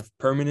were kind of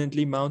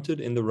permanently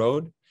mounted in the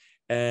road,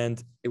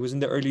 and it was in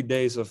the early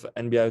days of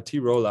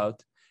NB-IoT rollout,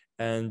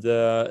 and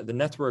the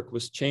network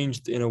was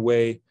changed in a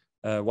way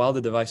while the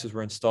devices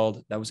were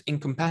installed that was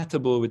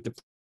incompatible with the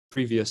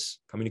previous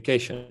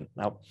communication.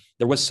 Now,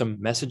 there was some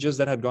messages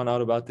that had gone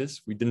out about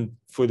this. We didn't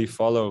fully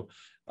follow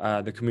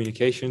the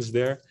communications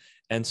there.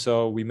 And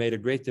so we made a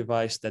great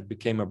device that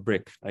became a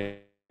brick. You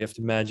have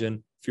to imagine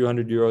a few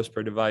 €100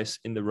 per device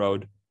in the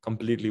road,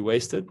 completely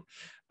wasted.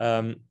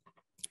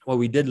 What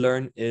we did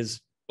learn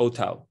is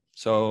OTAU,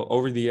 so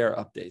over-the-air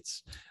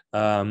updates.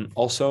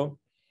 Also,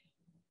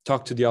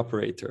 talk to the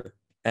operator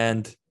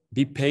and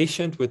be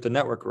patient with the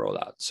network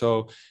rollout.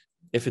 So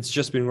if it's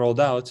just been rolled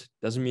out,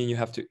 doesn't mean you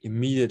have to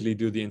immediately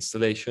do the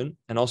installation.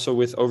 And also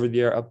with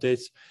over-the-air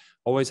updates,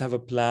 always have a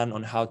plan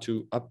on how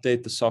to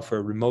update the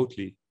software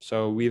remotely.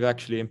 So we've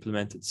actually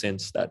implemented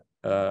since that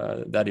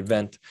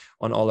event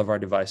on all of our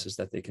devices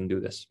that they can do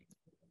this.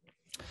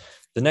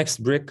 The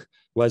next brick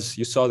was,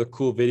 you saw the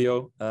cool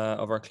video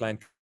of our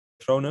client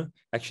Krone.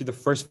 Actually,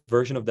 the first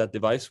version of that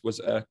device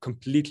was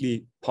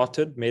completely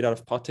potted, made out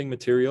of potting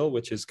material,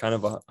 which is kind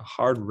of a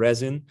hard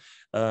resin,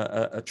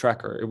 a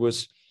tracker. It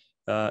was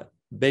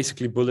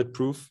basically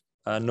bulletproof.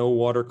 No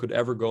water could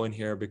ever go in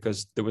here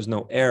because there was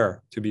no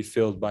air to be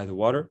filled by the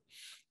water.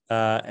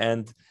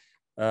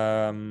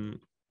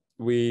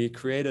 We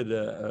created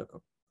a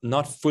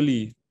not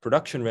fully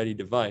production ready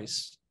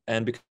device.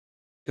 And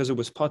because it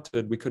was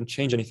potted, we couldn't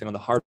change anything on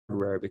the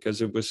hardware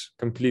because it was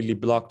completely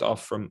blocked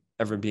off from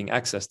ever being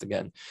accessed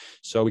again.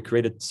 So we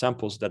created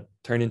samples that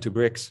turn into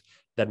bricks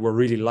that were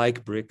really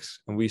like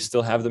bricks. And we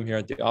still have them here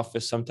at the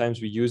office.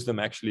 Sometimes we use them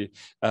actually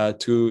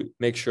to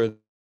make sure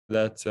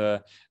that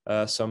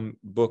some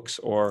books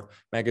or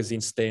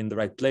magazines stay in the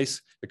right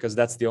place, because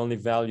that's the only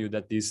value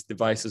that these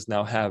devices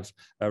now have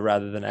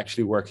rather than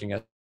actually working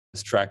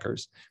as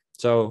trackers.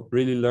 So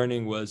really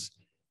learning was,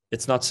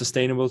 it's not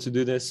sustainable to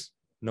do this,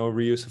 no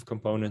reuse of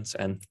components,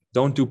 and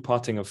don't do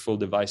potting of full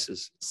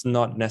devices. It's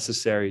not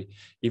necessary.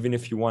 Even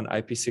if you want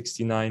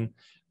IP69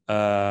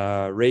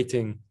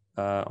 rating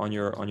on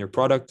your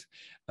product,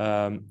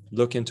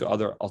 look into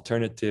other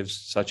alternatives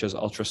such as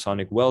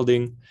ultrasonic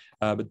welding,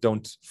 but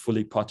don't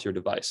fully pot your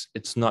device.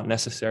 It's not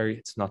necessary.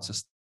 It's not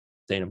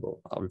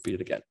sustainable. I'll repeat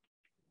it again.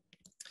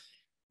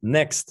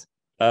 Next,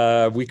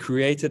 we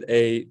created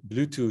a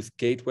Bluetooth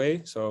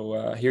gateway.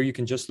 So here you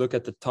can just look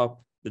at the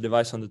top, the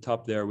device on the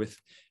top there with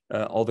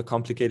all the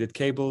complicated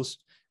cables.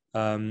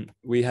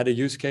 We had a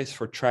use case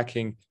for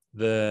tracking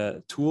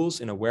the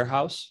tools in a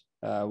warehouse.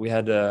 We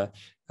had a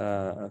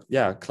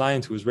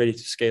client who was ready to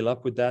scale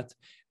up with that.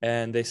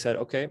 And they said,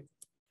 okay,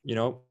 you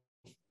know,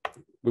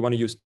 we want to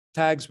use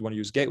tags, we want to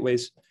use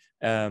gateways.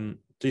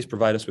 Please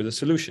provide us with a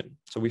solution.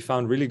 So we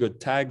found really good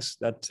tags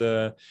that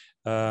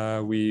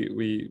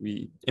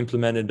we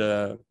implemented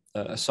a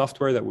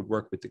software that would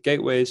work with the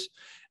gateways.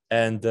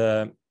 And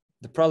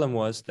the problem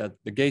was that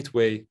the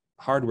gateway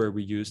hardware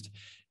we used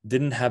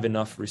didn't have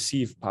enough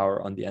receive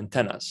power on the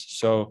antennas.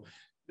 So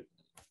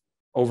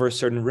over a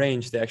certain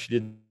range, they actually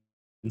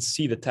didn't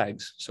see the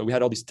tags. So we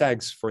had all these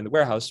tags for in the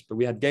warehouse, but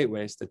we had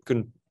gateways that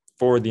couldn't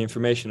forward the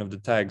information of the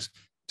tags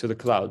to the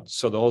cloud.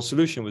 So the whole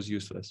solution was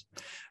useless.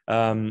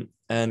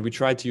 And we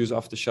tried to use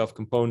off-the-shelf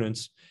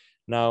components.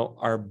 Now,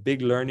 our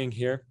big learning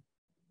here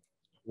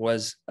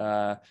was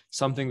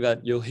something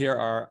that you'll hear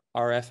our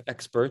RF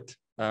expert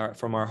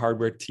from our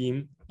hardware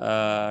team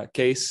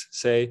case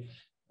say,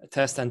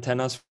 test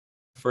antennas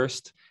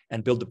first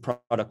and build the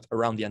product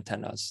around the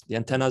antennas. The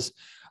antennas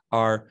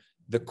are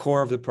the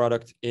core of the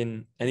product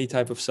in any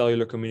type of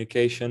cellular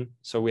communication.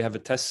 So we have a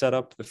test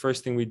setup. The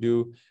first thing we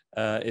do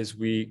is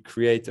we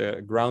create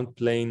a ground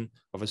plane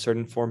of a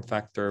certain form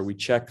factor. We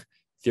check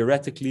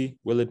theoretically,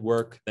 will it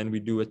work? Then we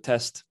do a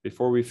test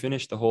before we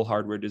finish the whole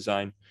hardware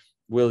design.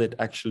 Will it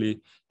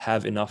actually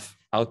have enough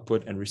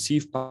output and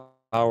receive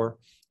power?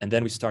 And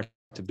then we start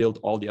to build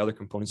all the other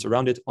components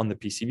around it on the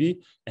PCB,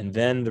 and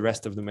then the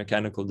rest of the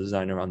mechanical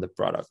design around the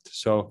product.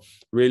 So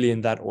really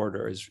in that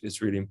order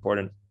is really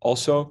important.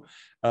 Also,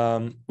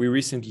 we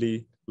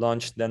recently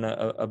launched then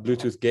a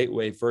Bluetooth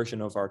gateway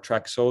version of our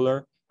Track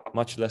Solar,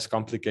 much less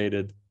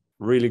complicated,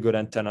 really good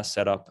antenna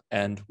setup,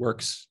 and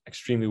works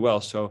extremely well.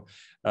 So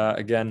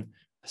again,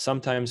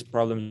 sometimes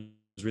problems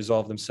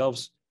resolve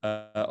themselves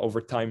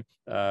over time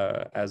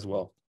as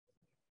well.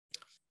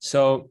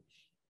 So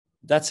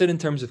that's it in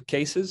terms of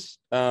cases.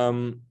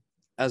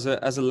 As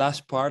a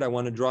last part, I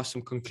want to draw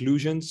some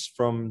conclusions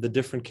from the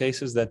different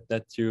cases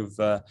that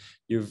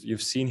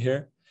you've seen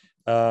here.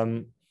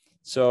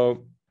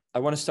 So I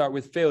want to start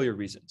with failure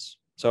reasons.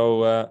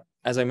 So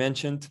as I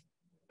mentioned,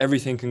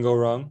 everything can go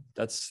wrong.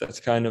 That's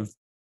kind of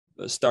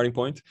a starting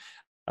point.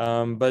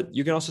 But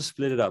you can also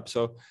split it up.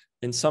 So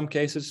in some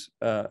cases,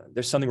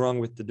 there's something wrong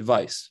with the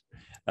device.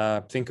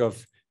 Think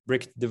of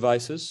bricked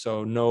devices,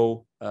 so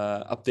no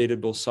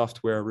updatable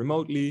software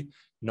remotely,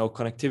 no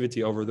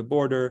connectivity over the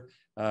border,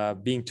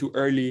 being too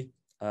early,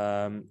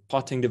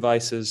 potting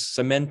devices,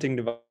 cementing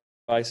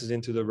devices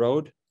into the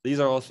road. These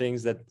are all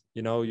things that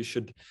you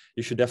should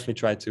definitely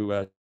try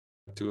to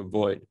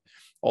avoid.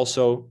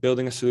 Also,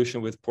 building a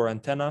solution with poor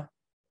antenna,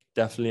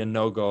 definitely a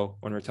no-go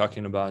when we're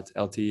talking about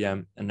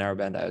LTE-M and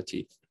narrowband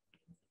IoT.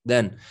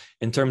 Then,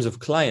 in terms of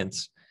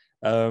clients,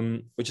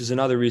 which is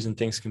another reason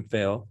things can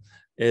fail,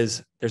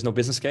 is there's no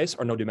business case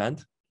or no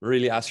demand.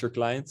 Really ask your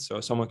clients. So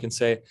someone can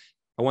say,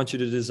 I want you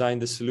to design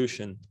this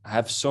solution. I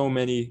have so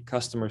many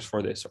customers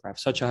for this, or I have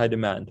such a high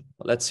demand.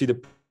 Well, let's see the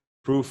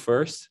proof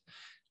first.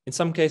 In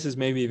some cases,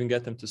 maybe even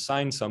get them to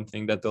sign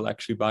something that they'll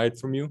actually buy it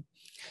from you.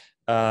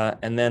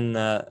 And then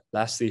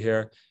lastly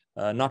here,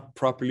 not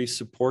properly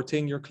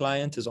supporting your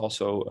client is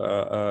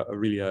also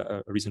really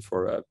a reason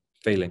for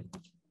failing.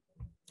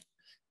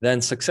 Then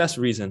success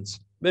reasons,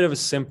 a bit of a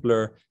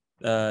simpler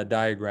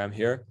diagram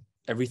here.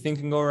 Everything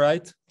can go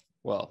right.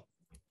 Well,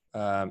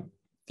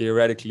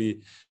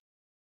 theoretically,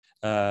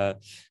 never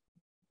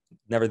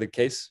the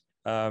case.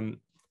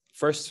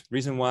 First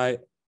reason why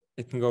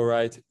it can go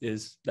right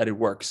is that it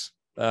works.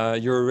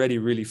 You're already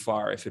really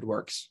far if it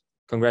works.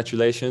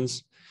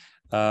 Congratulations.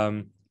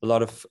 A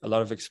lot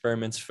of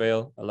experiments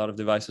fail. A lot of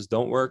devices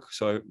don't work.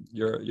 So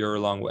you're a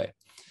long way.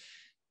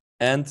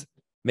 And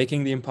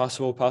making the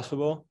impossible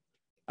possible.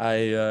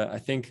 I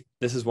think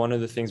this is one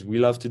of the things we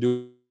love to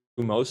do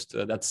most.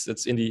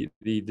 That's in the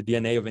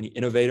DNA of any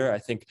innovator. I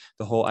think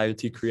the whole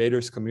IoT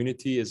creators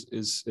community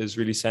is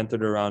really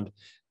centered around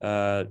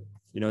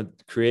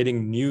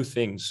creating new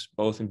things,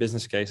 both in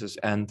business cases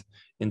and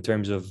in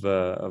terms of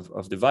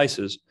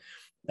devices.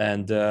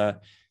 And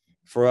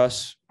for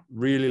us,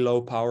 really low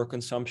power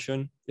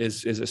consumption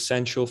is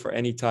essential for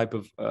any type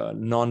of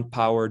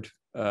non-powered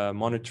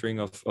monitoring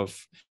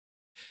of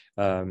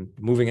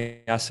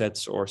moving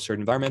assets or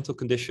certain environmental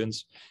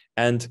conditions,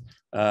 and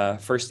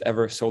first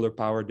ever solar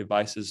powered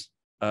devices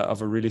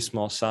of a really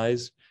small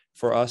size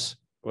for us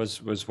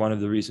was one of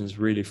the reasons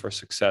really for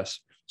success.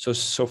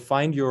 So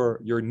find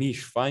your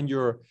niche, find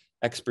your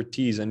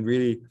expertise, and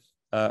really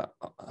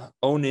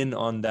own in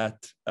on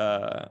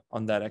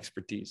that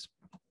expertise.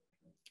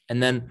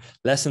 And then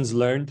lessons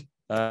learned,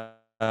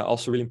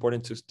 also really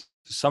important to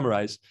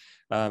summarize.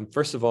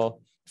 First of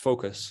all,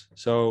 focus.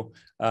 So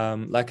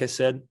like I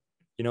said,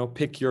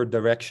 pick your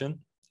direction.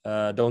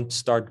 Don't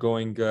start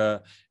going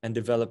and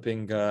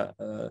developing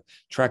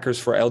trackers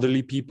for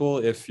elderly people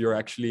if you're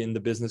actually in the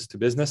business to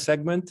business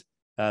segment.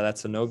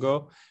 That's a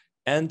no-go.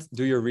 And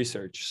do your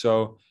research.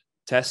 So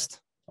test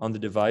on the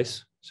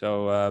device.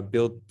 So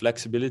build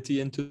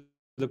flexibility into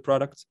the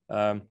product.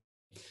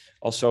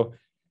 Also,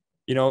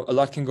 you know, a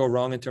lot can go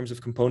wrong in terms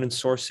of component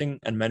sourcing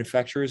and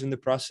manufacturers in the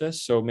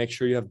process. So make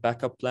sure you have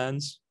backup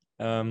plans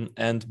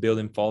and build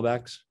in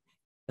fallbacks.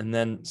 And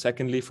then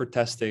secondly, for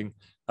testing,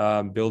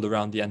 build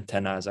around the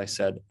antenna, as I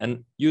said,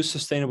 and use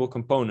sustainable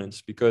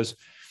components because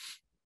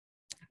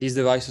these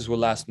devices will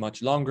last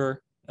much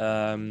longer.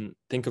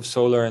 Think of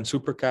solar and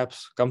super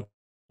caps. Come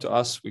to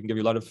us. We can give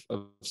you a lot of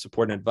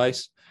support and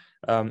advice.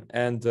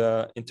 And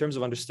in terms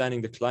of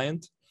understanding the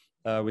client,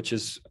 which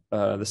is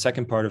the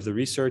second part of the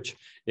research,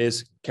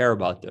 is care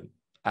about them.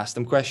 Ask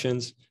them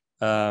questions,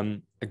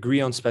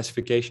 agree on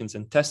specifications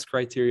and test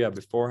criteria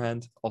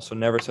beforehand. Also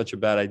never such a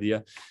bad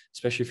idea,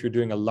 especially if you're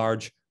doing a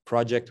large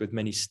project with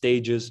many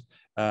stages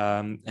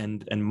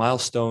and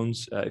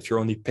milestones. If you're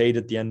only paid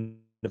at the end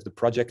of the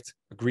project,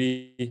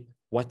 agree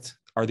what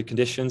are the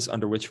conditions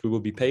under which we will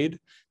be paid.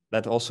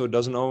 That also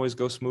doesn't always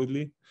go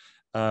smoothly.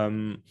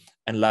 And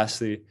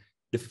lastly,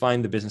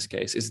 define the business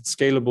case. Is it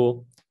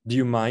scalable? Do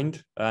you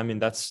mind? I mean,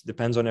 that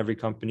depends on every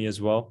company as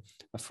well.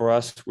 For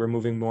us, we're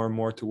moving more and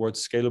more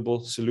towards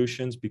scalable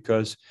solutions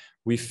because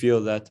we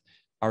feel that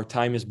our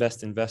time is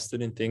best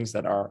invested in things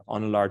that are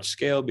on a large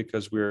scale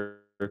because we're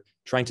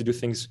trying to do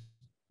things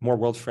more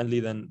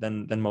world-friendly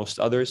than most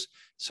others.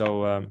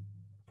 So,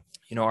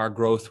 you know, our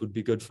growth would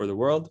be good for the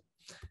world.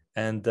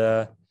 And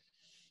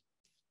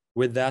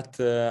with that,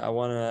 I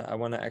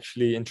wanna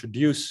actually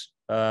introduce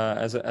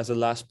as a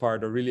last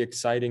part a really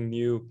exciting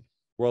new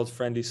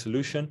world-friendly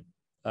solution.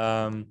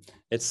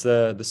 It's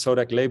the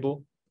SODAQ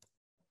label.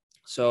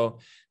 So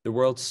the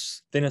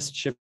world's thinnest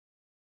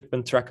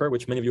shipment tracker,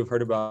 which many of you have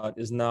heard about,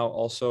 is now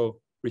also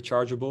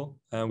rechargeable.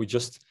 We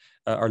just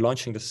are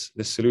launching this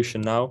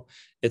solution now.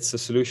 It's a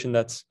solution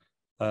that's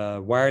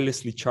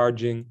wirelessly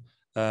charging,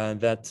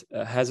 that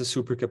has a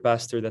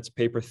supercapacitor that's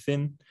paper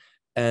thin,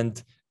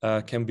 and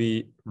can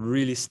be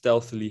really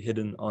stealthily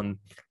hidden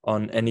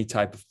on any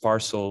type of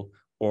parcel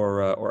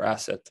or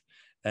asset,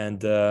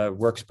 and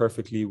works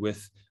perfectly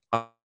with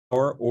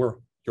our or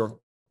your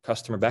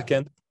customer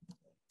backend.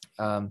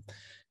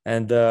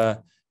 And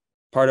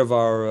part of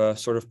our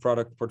sort of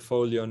product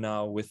portfolio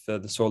now with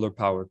the solar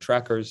power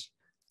trackers,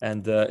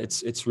 and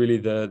it's really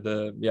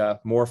the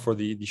more for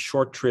the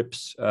short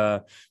trips,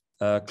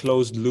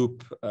 closed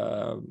loop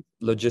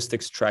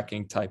logistics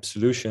tracking type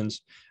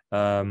solutions.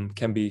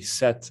 Can be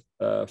set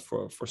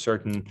for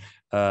certain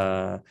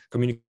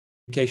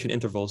communication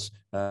intervals,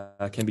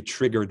 can be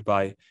triggered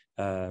by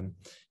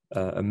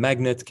a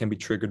magnet, can be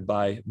triggered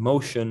by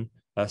motion,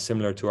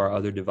 similar to our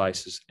other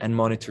devices, and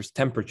monitors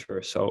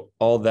temperature. So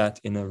all that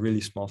in a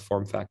really small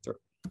form factor.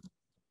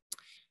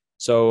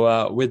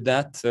 So with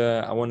that,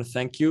 I want to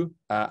thank you.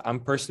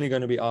 I'm personally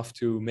going to be off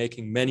to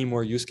making many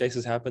more use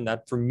cases happen.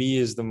 That for me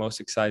is the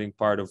most exciting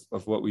part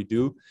of what we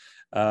do.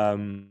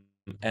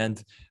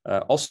 And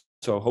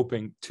also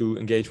hoping to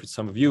engage with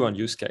some of you on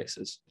use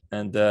cases.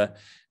 And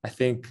I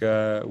think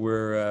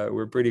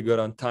we're pretty good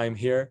on time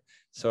here.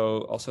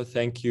 So also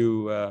thank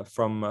you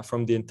from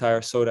the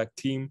entire SODAQ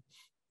team.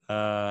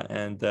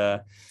 And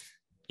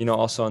you know,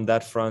 also on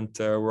that front,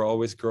 we're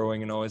always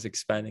growing and always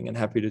expanding, and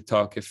happy to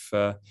talk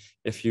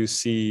if you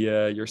see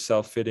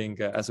yourself fitting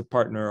as a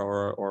partner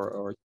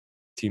or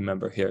team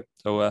member here.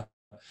 So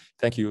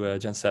thank you,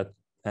 Janset,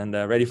 and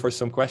ready for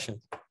some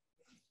questions.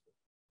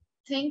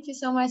 Thank you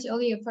so much,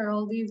 Ollie, for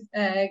all these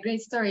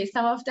great stories.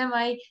 Some of them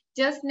I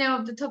just know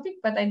of the topic,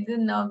 but I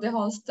didn't know the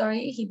whole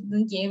story. He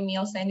didn't give me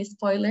also any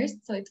spoilers,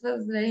 so it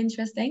was very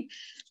interesting.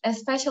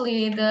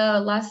 Especially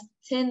the last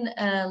thin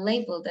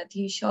label that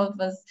you showed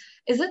was,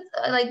 is it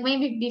like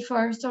maybe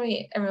before,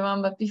 sorry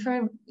everyone, but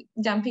before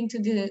jumping to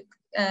the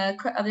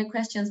other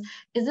questions,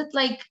 is it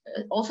like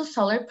also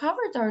solar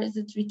powered, or is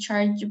it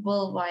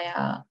rechargeable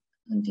via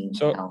something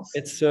else?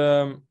 It's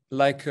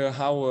like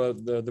how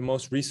the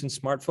most recent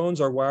smartphones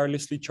are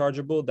wirelessly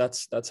chargeable.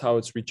 That's how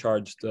it's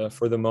recharged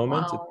for the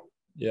moment. Wow.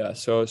 Yeah,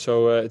 so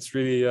it's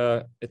really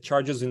it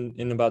charges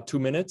in about 2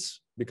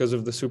 minutes because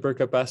of the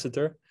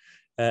supercapacitor,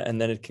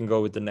 and then it can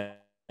go with the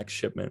next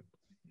shipment.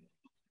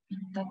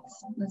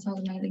 That's all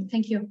amazing.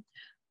 Thank you.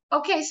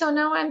 Okay, so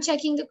now I'm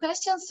checking the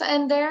questions,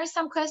 and there are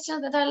some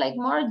questions that are like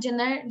more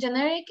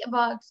generic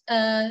about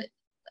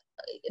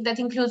that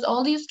includes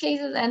all the use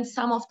cases, and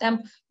some of them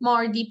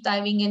more deep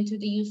diving into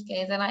the use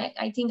case. And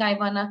I think I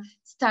wanna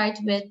start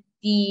with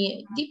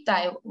the deep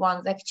dive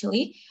ones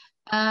actually.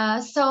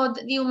 So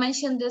you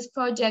mentioned this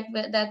project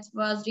that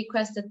was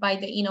requested by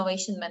the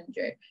innovation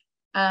manager,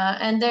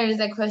 and there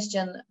is a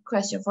question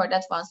for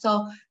that one.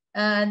 So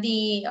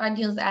the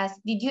audience asked,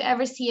 did you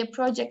ever see a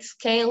project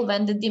scale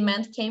when the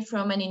demand came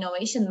from an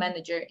innovation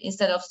manager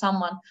instead of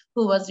someone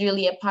who was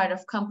really a part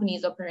of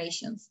company's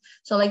operations?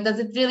 So like, does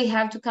it really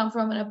have to come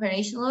from an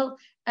operational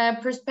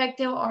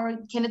perspective, or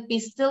can it be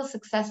still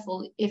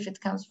successful if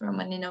it comes from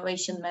an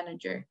innovation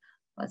manager?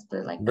 Let's put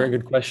it like that. Very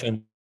good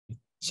question.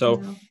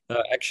 So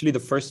actually the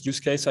first use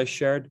case I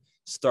shared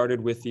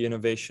started with the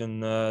innovation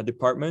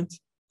department.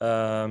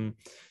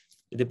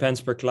 It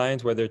depends per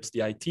client, whether it's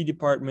the IT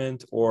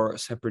department or a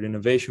separate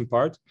innovation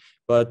part.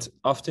 But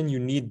often you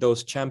need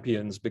those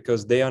champions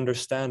because they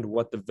understand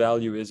what the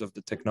value is of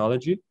the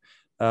technology.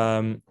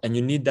 And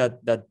you need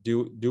that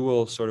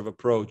dual sort of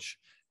approach.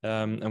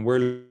 And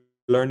we're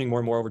learning more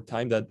and more over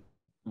time that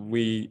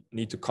we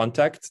need to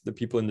contact the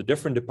people in the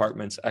different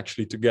departments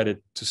actually to get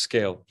it to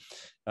scale.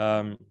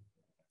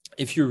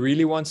 If you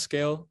really want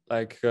scale,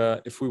 like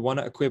if we want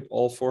to equip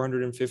all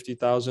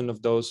 450,000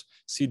 of those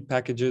seed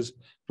packages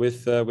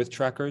with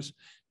trackers,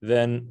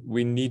 then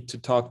we need to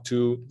talk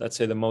to, let's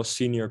say, the most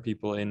senior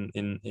people in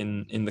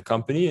the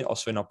company,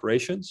 also in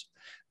operations.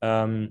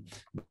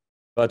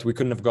 But we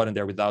couldn't have gotten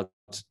there without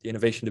the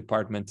innovation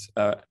department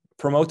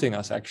promoting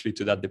us actually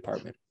to that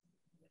department.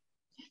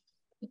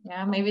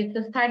 Yeah, maybe it's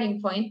the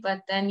starting point,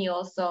 but then you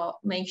also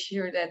make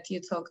sure that you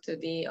talk to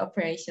the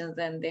operations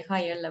and the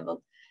higher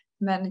level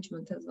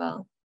management as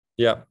well.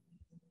 Yeah.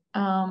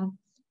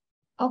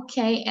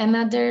 Okay,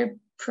 another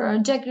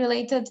project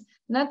related,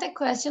 not a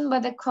question,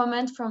 but a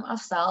comment from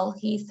Afzal.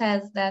 He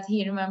says that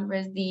he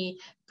remembers the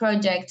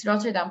project,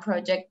 Rotterdam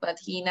project, but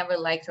he never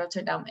liked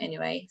Rotterdam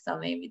anyway. So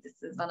maybe this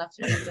is one of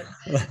the reasons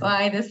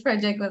why this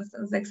project was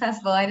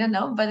successful. I don't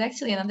know, but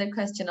actually another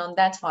question on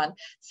that one.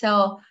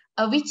 So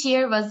which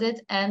year was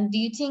it? And do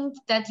you think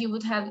that you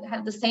would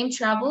have the same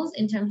troubles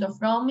in terms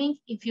of roaming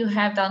if you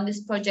have done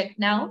this project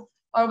now?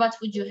 Or what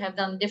would you have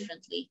done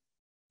differently?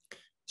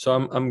 So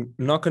I'm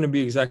not going to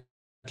be exactly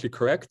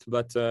correct,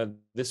 but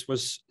this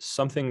was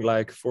something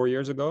like 4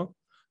 years ago.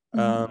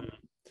 Mm-hmm.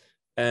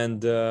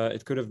 And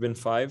it could have been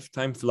 5.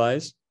 Time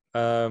flies.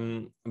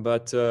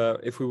 But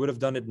if we would have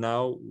done it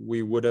now,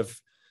 we would have,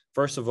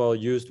 first of all,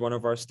 used one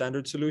of our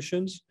standard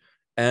solutions,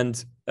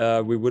 and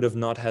we would have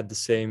not had the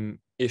same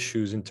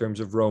issues in terms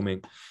of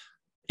roaming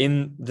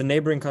in the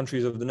neighboring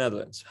countries of the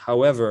Netherlands.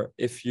 However,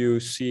 if you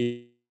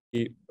see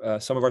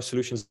some of our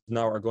solutions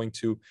now are going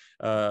to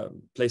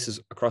places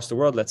across the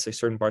world, let's say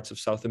certain parts of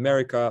South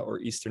America or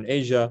Eastern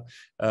Asia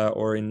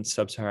or in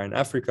Sub-Saharan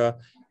Africa,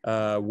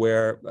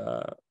 where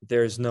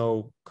there's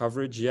no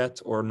coverage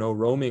yet or no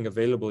roaming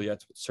available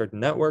yet with certain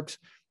networks,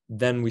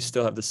 then we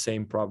still have the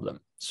same problem.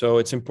 So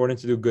it's important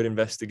to do good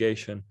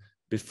investigation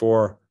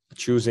before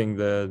choosing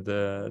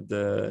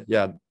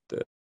the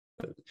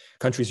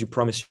countries you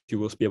promise you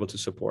will be able to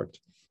support.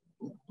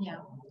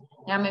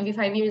 Yeah, maybe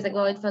 5 years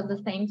ago it was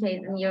the same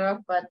case in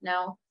Europe, but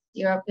now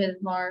Europe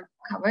is more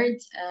covered.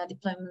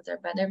 Deployments are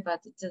better, but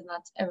it is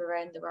not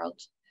everywhere in the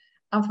world.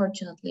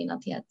 Unfortunately,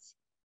 not yet.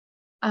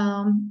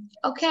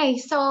 Okay,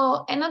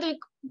 so another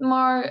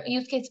more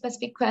use case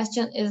specific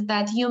question is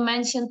that you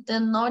mentioned the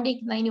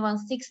Nordic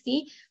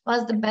 9160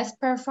 was the best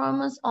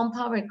performance on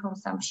power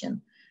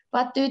consumption.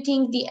 What do you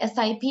think the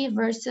SIP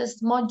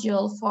versus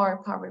module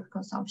for power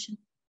consumption?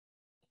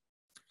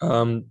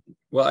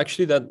 Well,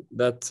 actually,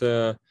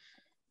 that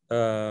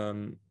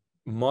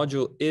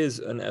module is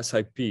an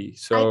SIP.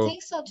 So I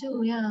think so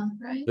too. Yeah,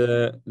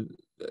 right.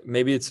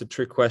 Maybe it's a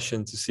trick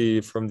question to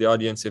see from the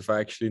audience if I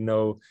actually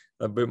know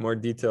a bit more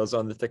details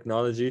on the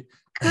technology.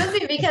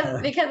 Could be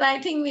because I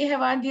think we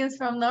have audience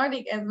from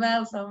Nordic as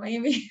well, so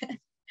maybe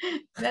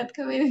that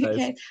could be the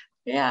case.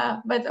 Yeah,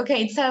 but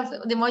okay,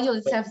 the module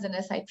itself is an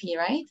SIP,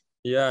 right?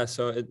 Yeah,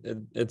 so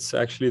it's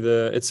actually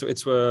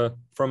it's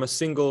from a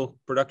single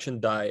production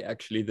die,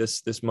 actually,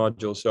 this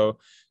module. So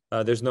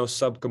there's no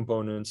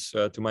subcomponents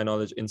to my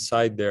knowledge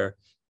inside there,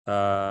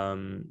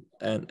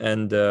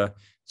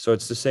 so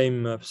it's the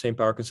same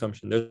power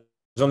consumption. There's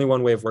only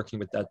one way of working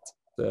with that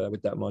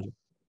module.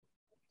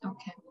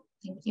 Okay,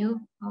 thank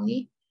you,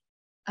 Ollie.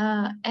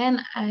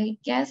 And I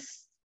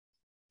guess,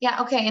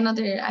 yeah, okay,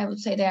 another, I would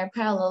say they are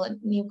parallel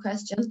new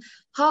questions.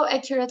 How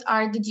accurate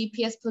are the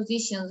GPS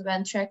positions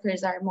when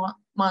trackers are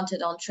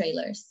mounted on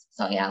trailers?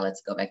 So yeah,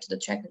 let's go back to the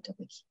tracker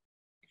topic.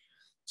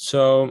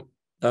 So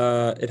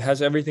it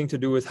has everything to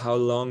do with how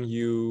long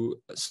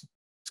you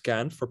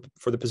scan for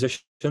the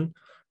position,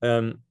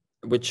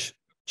 which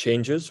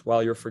changes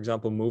while you're, for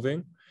example,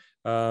 moving.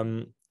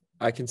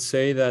 I can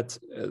say that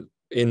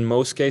in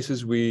most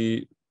cases,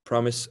 we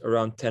promise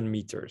around 10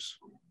 meters.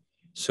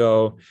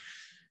 So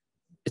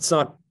it's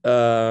not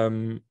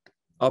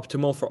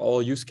optimal for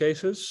all use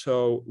cases.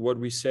 So what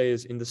we say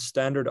is in the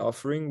standard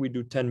offering, we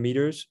do 10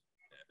 meters.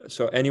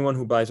 So anyone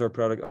who buys our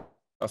product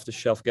off the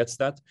shelf gets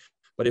that.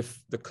 But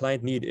if the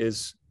client need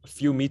is a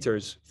few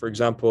meters, for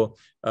example,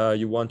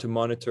 you want to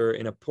monitor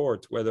in a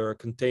port whether a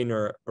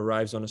container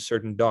arrives on a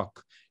certain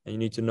dock, and you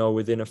need to know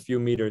within a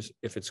few meters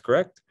if it's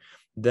correct,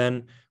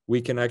 then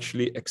we can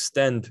actually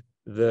extend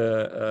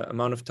the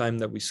amount of time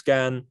that we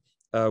scan.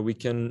 We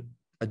can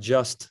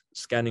adjust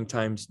scanning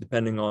times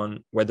depending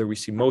on whether we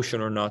see motion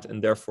or not,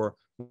 and therefore,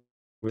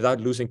 without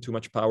losing too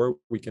much power,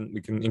 we can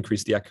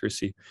increase the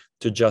accuracy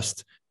to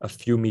just a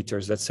few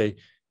meters, let's say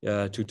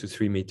 2 to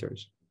 3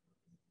 meters.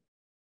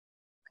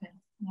 Okay,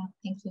 yeah,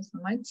 thank you so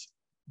much.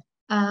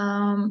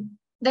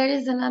 There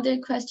is another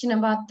question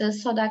about the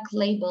SODAQ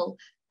label.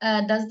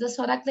 Does the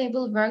SODAQ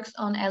label works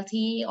on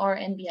LTE or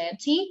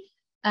NB-IoT?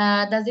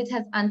 Does it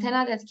have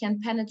antenna that can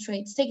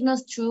penetrate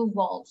signals through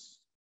walls?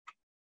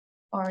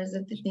 Or is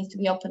it needs to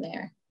be open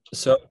air?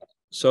 It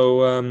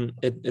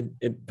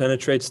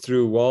penetrates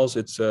through walls.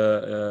 It's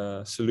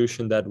a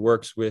solution that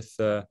works with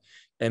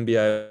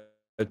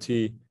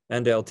NB-IoT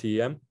and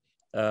LTE-M,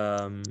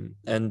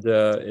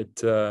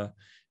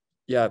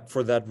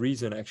 for that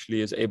reason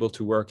actually is able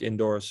to work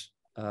indoors,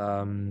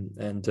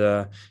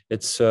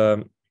 it's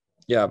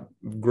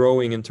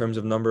growing in terms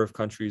of number of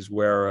countries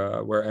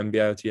where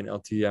NB-IoT and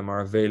LTE-M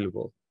are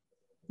available.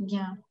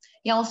 Yeah,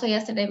 also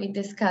yesterday we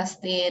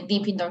discussed the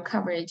deep indoor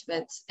coverage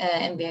with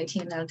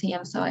NB-IoT and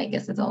LTE-M, so I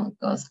guess it all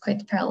goes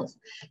quite parallel to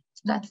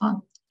that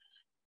one.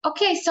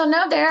 Okay, so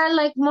now there are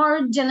like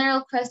more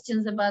general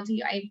questions about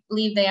you. I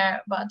believe they are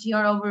about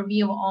your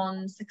overview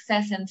on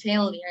success and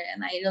failure,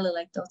 and I really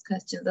like those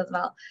questions as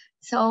well.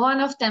 So one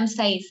of them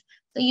says,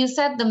 so you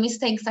said the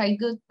mistakes are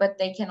good, but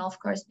they can of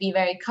course be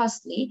very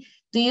costly.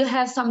 Do you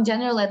have some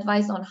general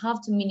advice on how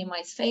to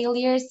minimize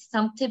failures?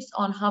 Some tips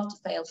on how to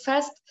fail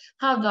fast?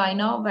 How do I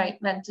know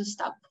when to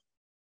stop?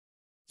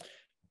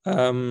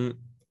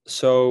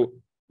 So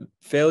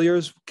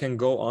failures can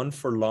go on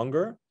for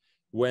longer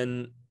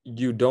when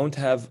you don't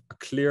have a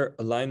clear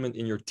alignment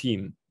in your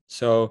team.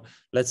 So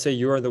let's say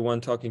you're the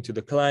one talking to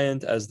the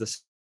client as the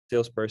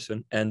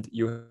salesperson, and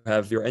you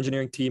have your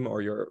engineering team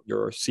or your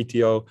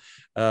CTO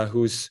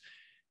who's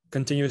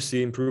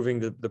continuously improving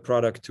the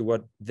product to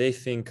what they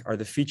think are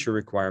the feature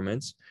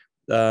requirements.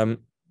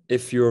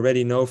 If you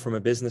already know from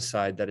a business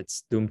side that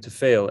it's doomed to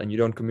fail and you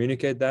don't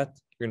communicate that,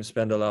 you're going to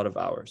spend a lot of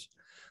hours.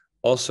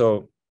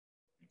 Also,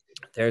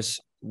 there's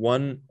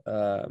one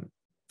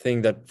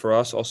thing that for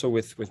us also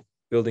with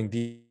building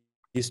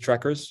these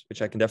trackers,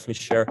 which I can definitely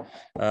share,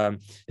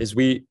 is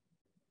we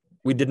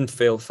didn't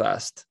fail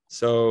fast.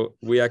 So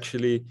we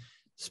actually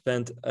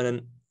spent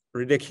an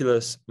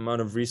ridiculous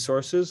amount of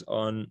resources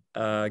on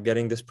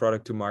getting this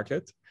product to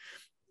market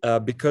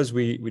because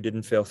we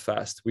didn't fail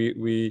fast.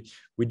 We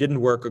didn't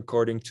work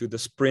according to the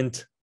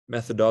sprint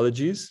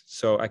methodologies.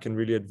 So I can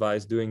really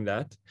advise doing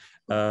that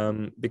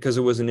because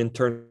it was an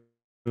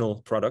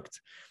internal product.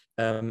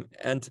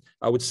 And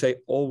I would say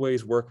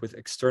always work with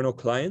external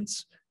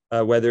clients,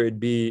 whether it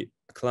be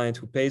a client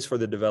who pays for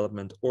the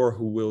development or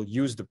who will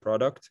use the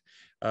product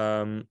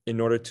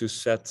in order to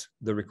set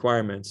the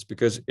requirements.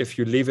 Because if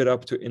you leave it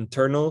up to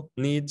internal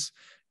needs,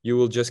 you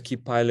will just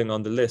keep piling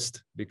on the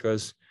list,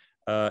 because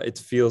it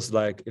feels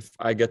like if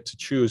I get to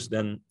choose,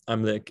 then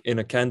I'm like in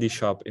a candy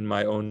shop in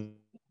my own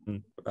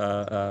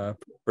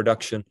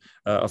production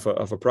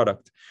of a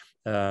product.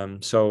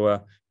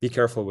 So be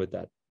careful with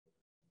that.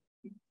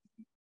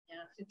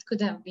 Yeah, it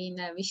could have been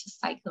a vicious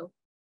cycle.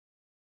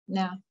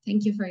 Yeah,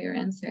 thank you for your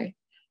answer.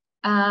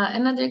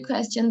 Another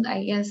question,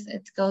 I guess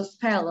it goes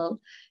parallel.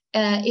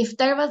 If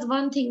there was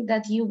one thing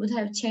that you would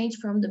have changed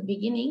from the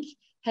beginning,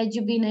 had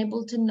you been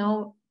able to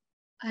know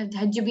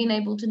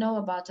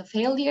about a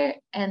failure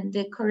and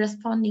the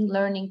corresponding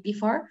learning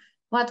before,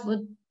 what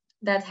would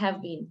that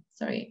have been?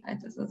 Sorry,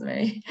 this was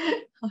very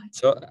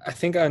So I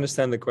think I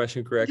understand the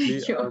question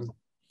correctly. Sure.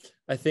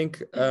 I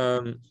think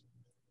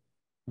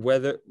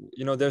whether,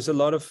 there's a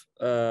lot of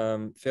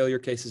failure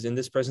cases in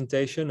this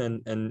presentation,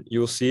 and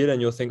you'll see it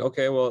and you'll think,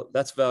 okay, well,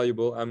 that's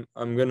valuable.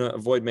 I'm going to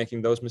avoid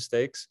making those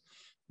mistakes.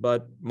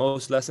 But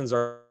most lessons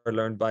are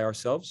learned by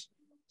ourselves.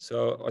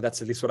 So, or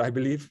that's at least what I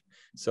believe.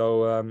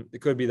 So it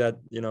could be that,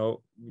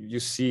 you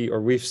see, or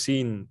we've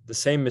seen the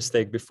same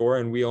mistake before,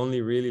 and we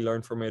only really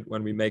learn from it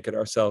when we make it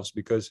ourselves,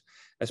 because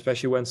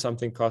especially when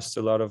something costs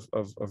a lot of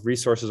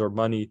resources or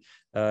money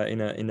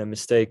in a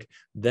mistake,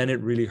 then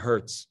it really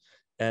hurts.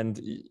 And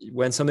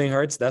when something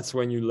hurts, that's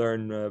when you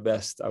learn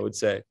best, I would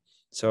say.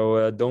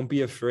 So don't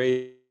be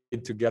afraid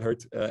to get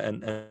hurt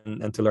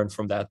and to learn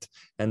from that,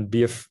 and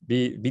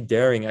be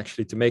daring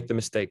actually to make the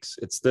mistakes.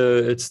 It's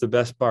the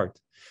best part.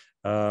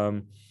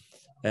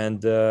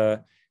 And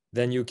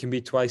then you can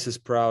be twice as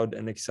proud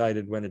and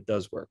excited when it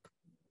does work.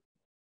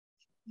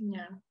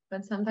 Yeah,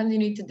 but sometimes you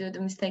need to do the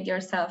mistake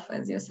yourself,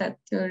 as you said,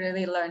 to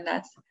really learn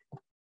that.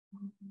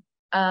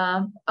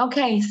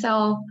 Okay,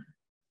 so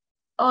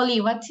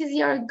Ollie, what is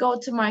your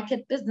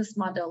go-to-market business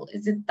model?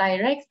 Is it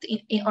direct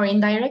or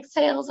indirect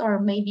sales, or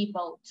maybe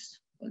both?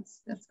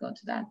 Let's go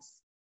to that.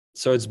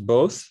 So it's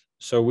both.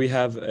 So we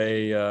have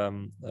a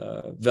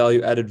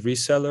value-added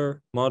reseller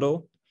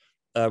model,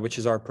 which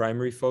is our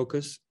primary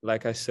focus.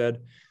 Like I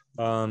said,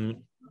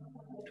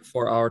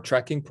 for our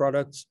tracking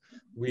products,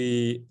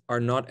 we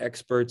are not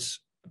experts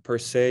per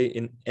se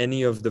in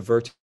any of the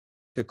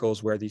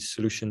verticals where these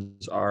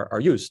solutions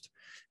are used.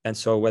 And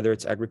so whether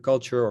it's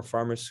agriculture or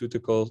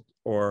pharmaceutical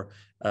or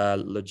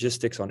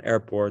logistics on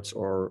airports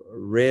or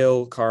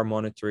rail car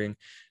monitoring,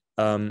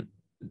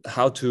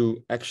 how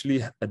to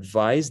actually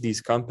advise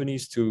these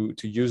companies to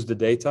use the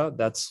data,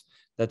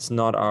 that's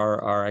not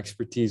our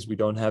expertise. We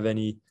don't have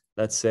any,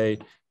 let's say,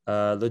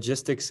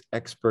 logistics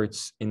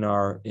experts in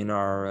our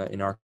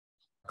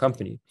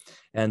company,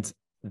 and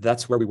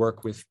that's where we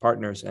work with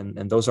partners,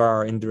 and those are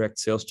our indirect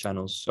sales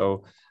channels.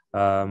 So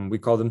we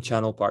call them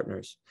channel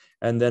partners.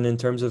 And then in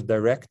terms of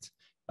direct,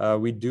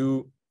 we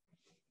do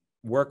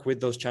work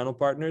with those channel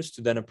partners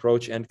to then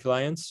approach end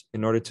clients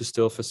in order to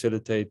still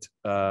facilitate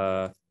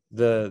the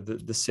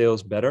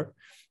sales better.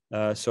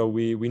 So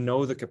we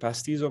know the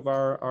capacities of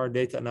our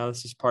data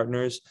analysis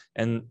partners,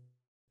 and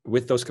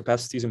with those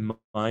capacities in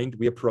mind,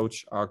 we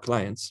approach our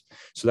clients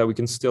so that we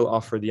can still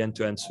offer the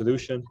end-to-end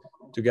solution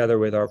together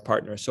with our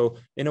partners. So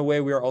in a way,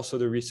 we are also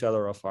the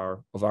reseller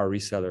of our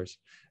resellers.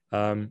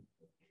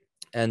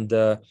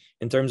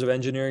 In terms of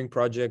engineering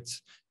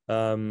projects,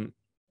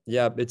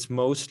 yeah, it's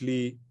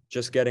mostly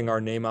just getting our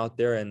name out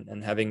there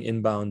and having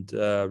inbound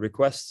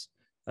requests.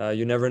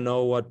 You never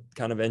know what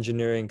kind of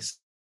engineering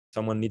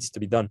someone needs to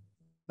be done.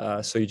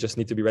 So you just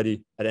need to be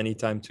ready at any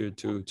time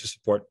to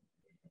support.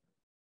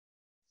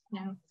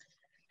 Yeah,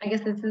 I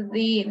guess this is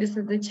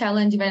the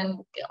challenge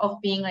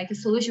of being like a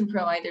solution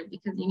provider,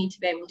 because you need to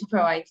be able to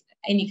provide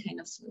any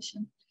kind of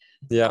solution.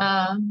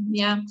 Yeah.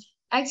 Yeah.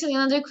 Actually,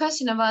 another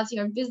question about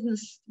your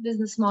business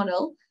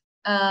model.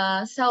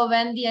 So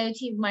when the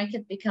IoT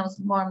market becomes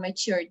more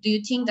mature, do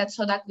you think that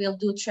SODAQ will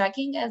do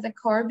tracking as a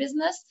core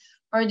business,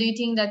 or do you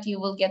think that you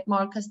will get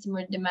more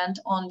customer demand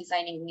on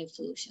designing new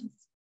solutions?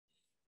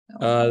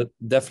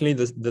 Definitely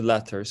the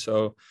latter.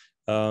 So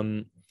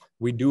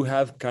we do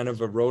have kind of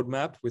a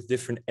roadmap with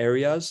different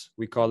areas.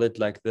 We call it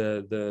like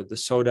the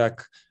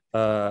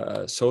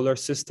SODAQ solar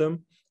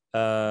system,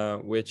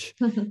 which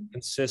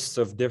consists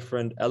of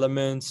different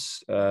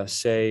elements.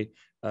 Say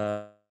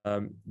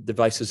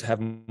devices have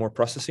more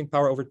processing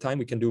power over time.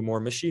 We can do more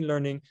machine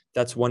learning.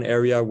 That's one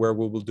area where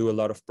we will do a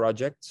lot of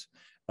projects.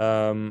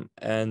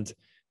 And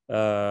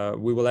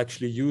we will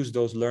actually use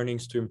those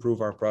learnings to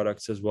improve our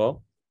products as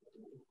well.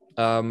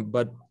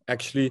 But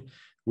actually,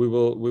 we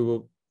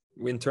will,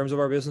 in terms of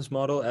our business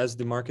model, as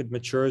the market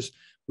matures,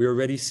 we're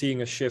already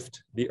seeing a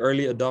shift. The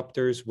early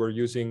adopters were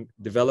using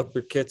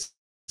developer kits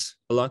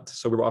a lot.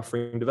 So we were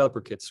offering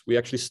developer kits. We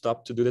actually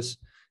stopped to do this.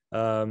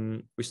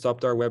 We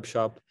stopped our web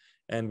shop,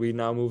 and we're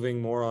now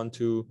moving more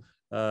onto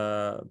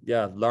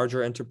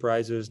larger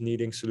enterprises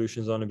needing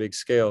solutions on a big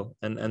scale.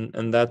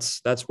 And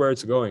that's where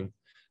it's going.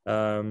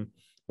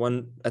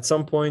 At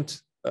some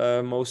point,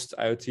 most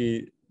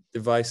IoT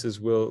devices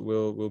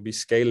will be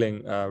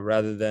scaling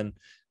rather than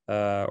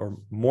or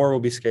more will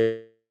be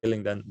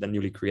scaling than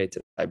newly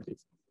created, I believe.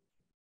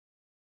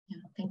 Yeah,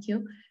 thank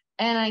you.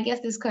 And I guess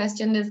this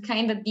question is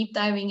kind of deep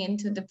diving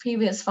into the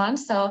previous one.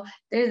 So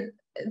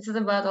it's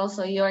about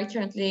also you're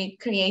currently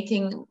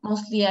creating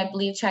mostly, I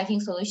believe, tracking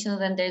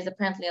solutions, and there's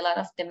apparently a lot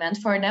of demand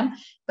for them.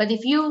 But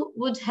if you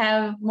would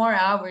have more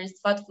hours,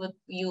 what would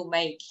you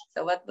make?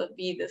 So what would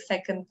be the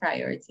second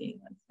priority,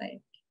 let's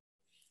say?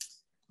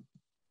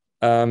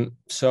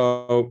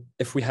 So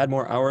if we had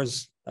more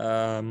hours,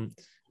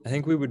 I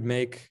think we would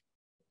make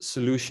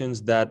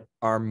solutions that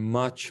are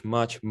much,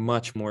 much,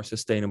 much more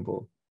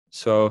sustainable.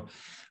 So,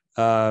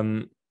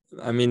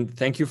 I mean,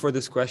 thank you for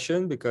this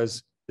question,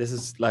 because this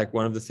is like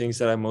one of the things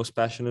that I'm most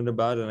passionate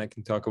about, and I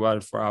can talk about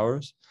it for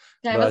hours.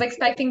 Yeah, I was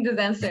expecting this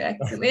answer,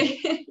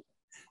 actually.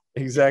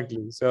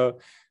 Exactly. So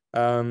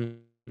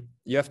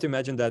you have to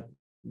imagine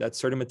that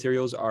certain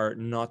materials are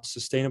not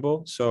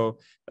sustainable. So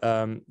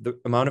the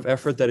amount of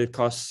effort that it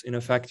costs in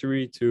a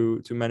factory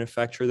to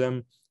manufacture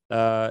them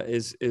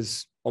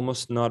is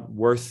almost not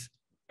worth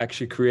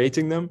actually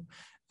creating them.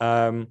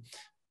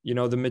 You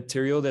know, the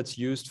material that's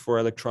used for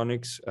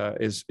electronics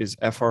is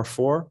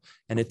FR4,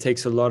 and it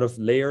takes a lot of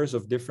layers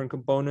of different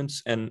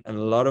components and a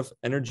lot of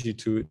energy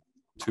to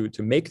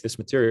make this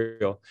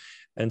material.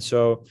 And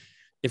so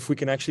if we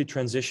can actually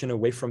transition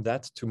away from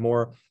that to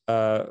more,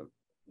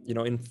 you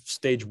know, in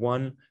stage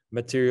one,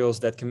 materials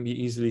that can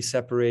be easily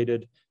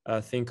separated,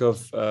 think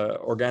of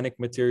organic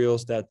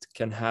materials that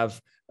can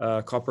have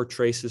copper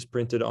traces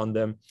printed on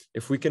them.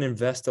 If we can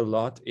invest a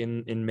lot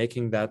in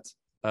making that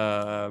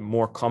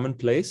more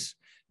commonplace,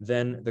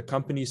 then the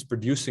companies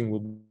producing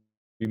will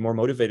be more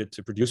motivated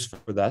to produce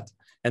for that,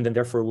 and then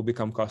therefore will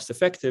become cost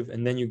effective,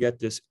 and then you get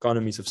this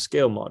economies of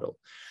scale model.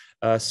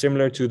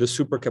 Similar to the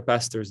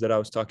supercapacitors that I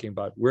was talking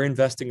about. We're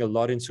investing a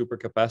lot in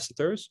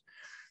supercapacitors.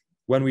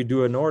 When we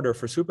do an order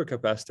for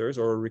supercapacitors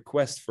or a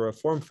request for a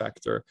form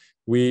factor,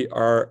 we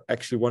are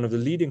actually one of the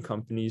leading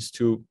companies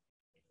to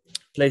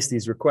place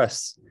these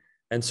requests.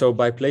 And so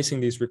by placing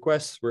these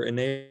requests, we're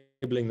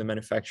enabling the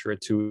manufacturer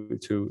to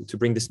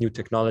bring this new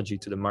technology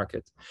to the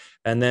market.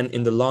 And then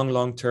in the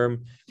long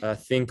term,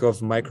 think of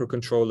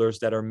microcontrollers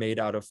that are made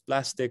out of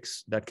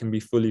plastics that can be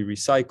fully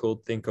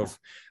recycled. Think of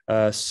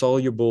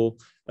soluble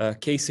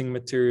casing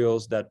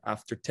materials that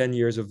after 10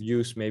 years of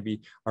use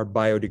maybe are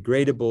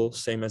biodegradable,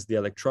 same as the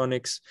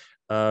electronics.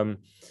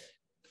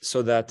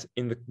 So that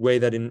in the way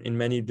that in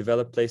many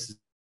developed places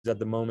at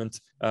the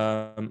moment,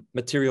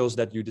 materials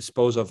that you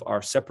dispose of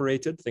are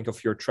separated. Think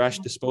of your trash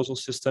disposal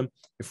system.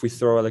 If we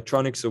throw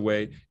electronics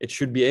away, it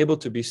should be able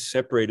to be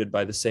separated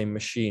by the same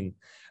machine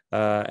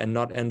and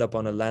not end up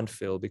on a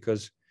landfill,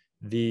 because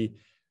the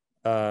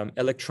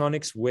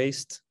electronics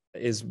waste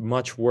is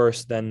much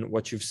worse than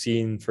what you've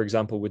seen, for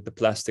example, with the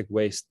plastic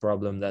waste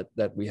problem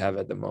that we have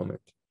at the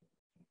moment.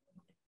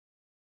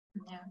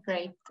 Yeah,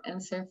 great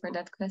answer for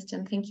that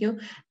question. Thank you.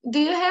 Do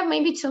you have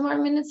maybe 2 more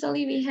minutes,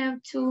 Ollie? We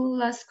have 2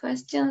 last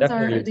questions.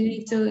 Definitely. Or do you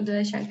need to do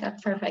a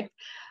shortcut? Perfect.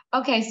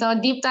 Okay, so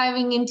deep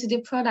diving into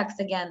the products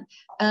again.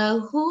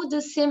 Who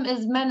the SIM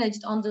is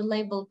managed on the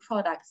label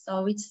products?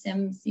 So which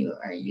SIMs you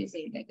are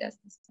using, I guess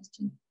this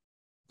question.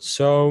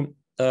 So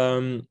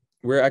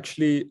we're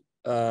actually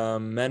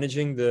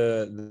managing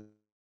the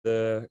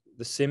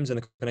SIMs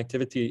and the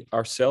connectivity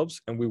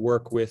ourselves, and we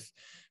work with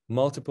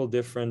multiple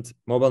different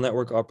mobile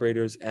network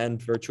operators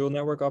and virtual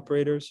network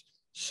operators.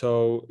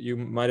 So you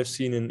might have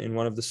seen in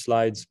one of the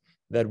slides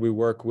that we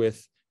work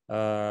with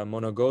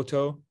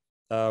Monogoto.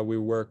 We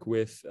work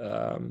with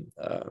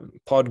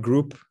Pod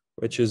Group,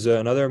 which is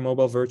another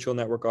mobile virtual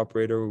network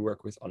operator. We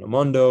work with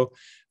Onomondo.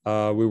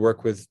 We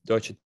work with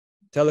Deutsche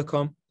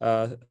Telekom.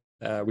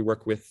 We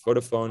work with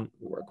Vodafone.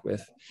 We work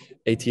with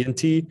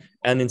AT&T.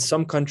 And in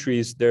some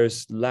countries,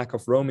 there's lack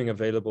of roaming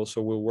available.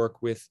 So we'll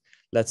work with,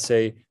 let's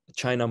say,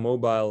 China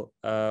Mobile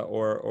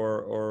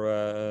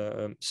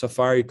or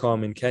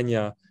Safaricom in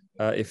Kenya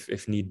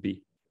if need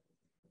be.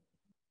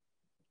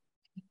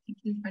 Thank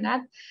you for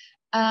that.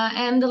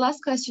 And the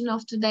last question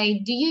of today,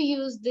 do you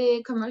use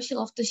the commercial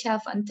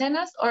off-the-shelf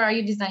antennas, or are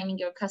you designing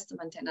your custom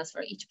antennas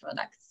for each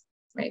product?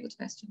 Very good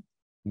question.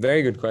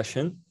 Very good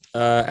question.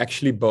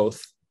 Actually,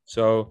 both.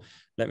 So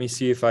let me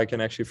see if I can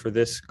actually, for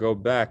this, go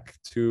back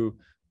to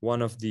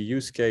one of the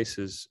use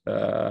cases.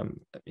 Let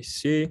me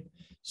see.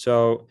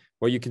 So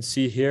what you can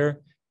see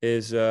here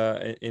is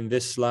in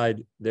this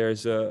slide,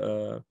 there's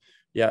a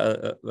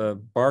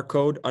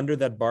barcode. Under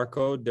that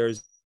barcode,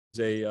 there's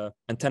a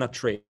antenna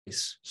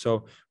trace.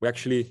 So we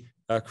actually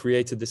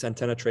created this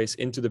antenna trace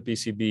into the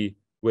PCB,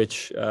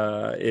 which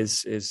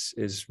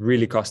is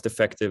really cost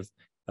effective.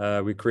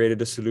 We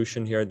created a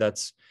solution here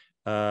that's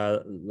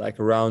like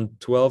around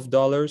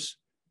 $12,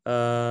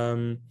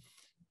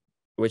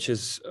 which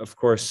is of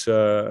course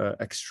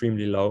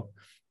extremely low.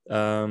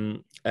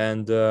 And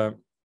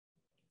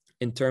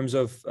in terms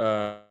of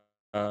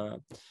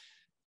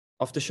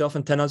off-the-shelf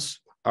antennas,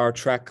 our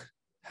track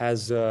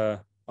has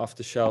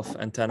off-the-shelf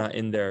antenna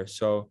in there.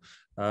 So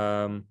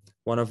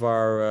one of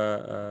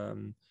our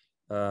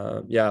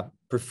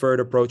preferred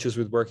approaches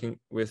with working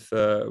with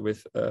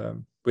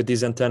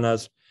these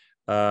antennas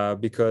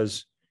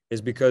because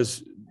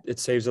it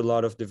saves a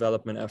lot of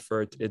development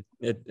effort.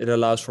 It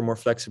allows for more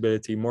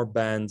flexibility, more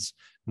bands,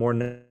 more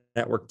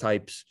network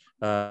types.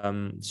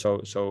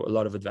 So a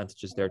lot of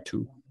advantages there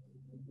too.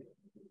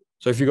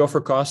 So if you go for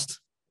cost,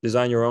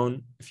 design your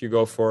own. If you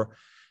go for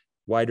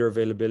wider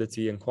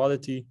availability and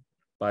quality,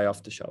 buy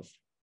off the shelf.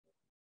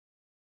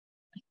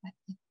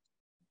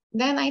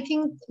 Then I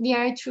think we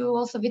are through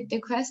also with the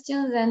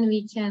questions, and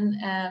we can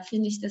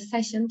finish the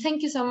session.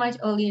 Thank you so much,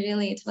 Ollie.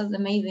 Really, it was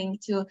amazing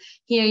to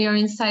hear your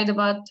insight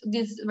about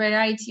this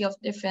variety of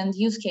different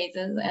use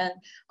cases. And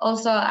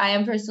also, I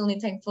am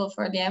personally thankful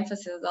for the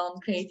emphasis on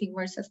creating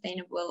more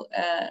sustainable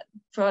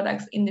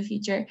products in the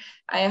future.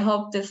 I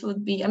hope this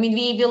would be, I mean,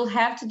 we will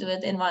have to do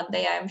it in one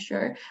day, I'm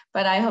sure,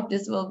 but I hope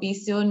this will be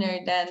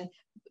sooner than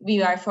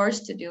we are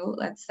forced to do,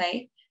 let's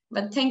say.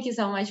 But thank you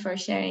so much for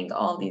sharing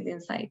all these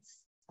insights.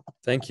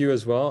 Thank you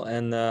as well,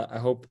 and I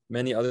hope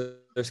many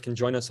others can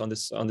join us on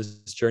this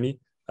journey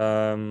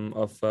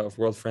of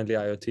world-friendly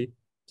IoT.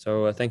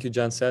 So thank you,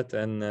 Janset,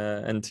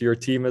 and to your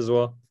team as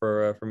well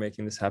for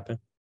making this happen.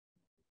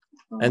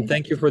 And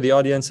thank you for the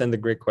audience and the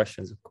great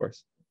questions, of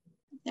course.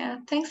 Yeah,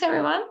 thanks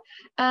everyone.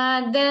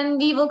 Then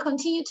we will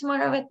continue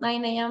tomorrow at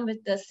 9 a.m.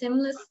 with the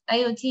seamless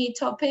IoT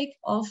topic,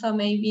 also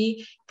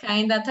maybe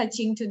kind of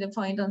touching to the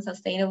point on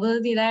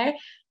sustainability there.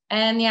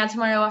 And yeah,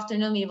 tomorrow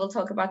afternoon, we will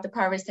talk about the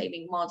power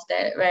saving modes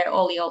there, where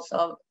Ollie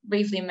also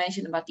briefly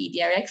mentioned about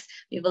EDRX.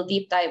 We will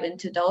deep dive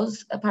into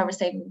those power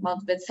saving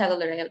modes with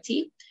cellular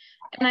IoT.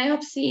 And I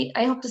hope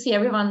to see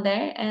everyone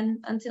there.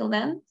 And until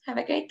then, have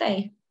a great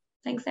day.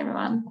 Thanks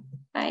everyone.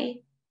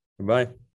 Bye. Bye.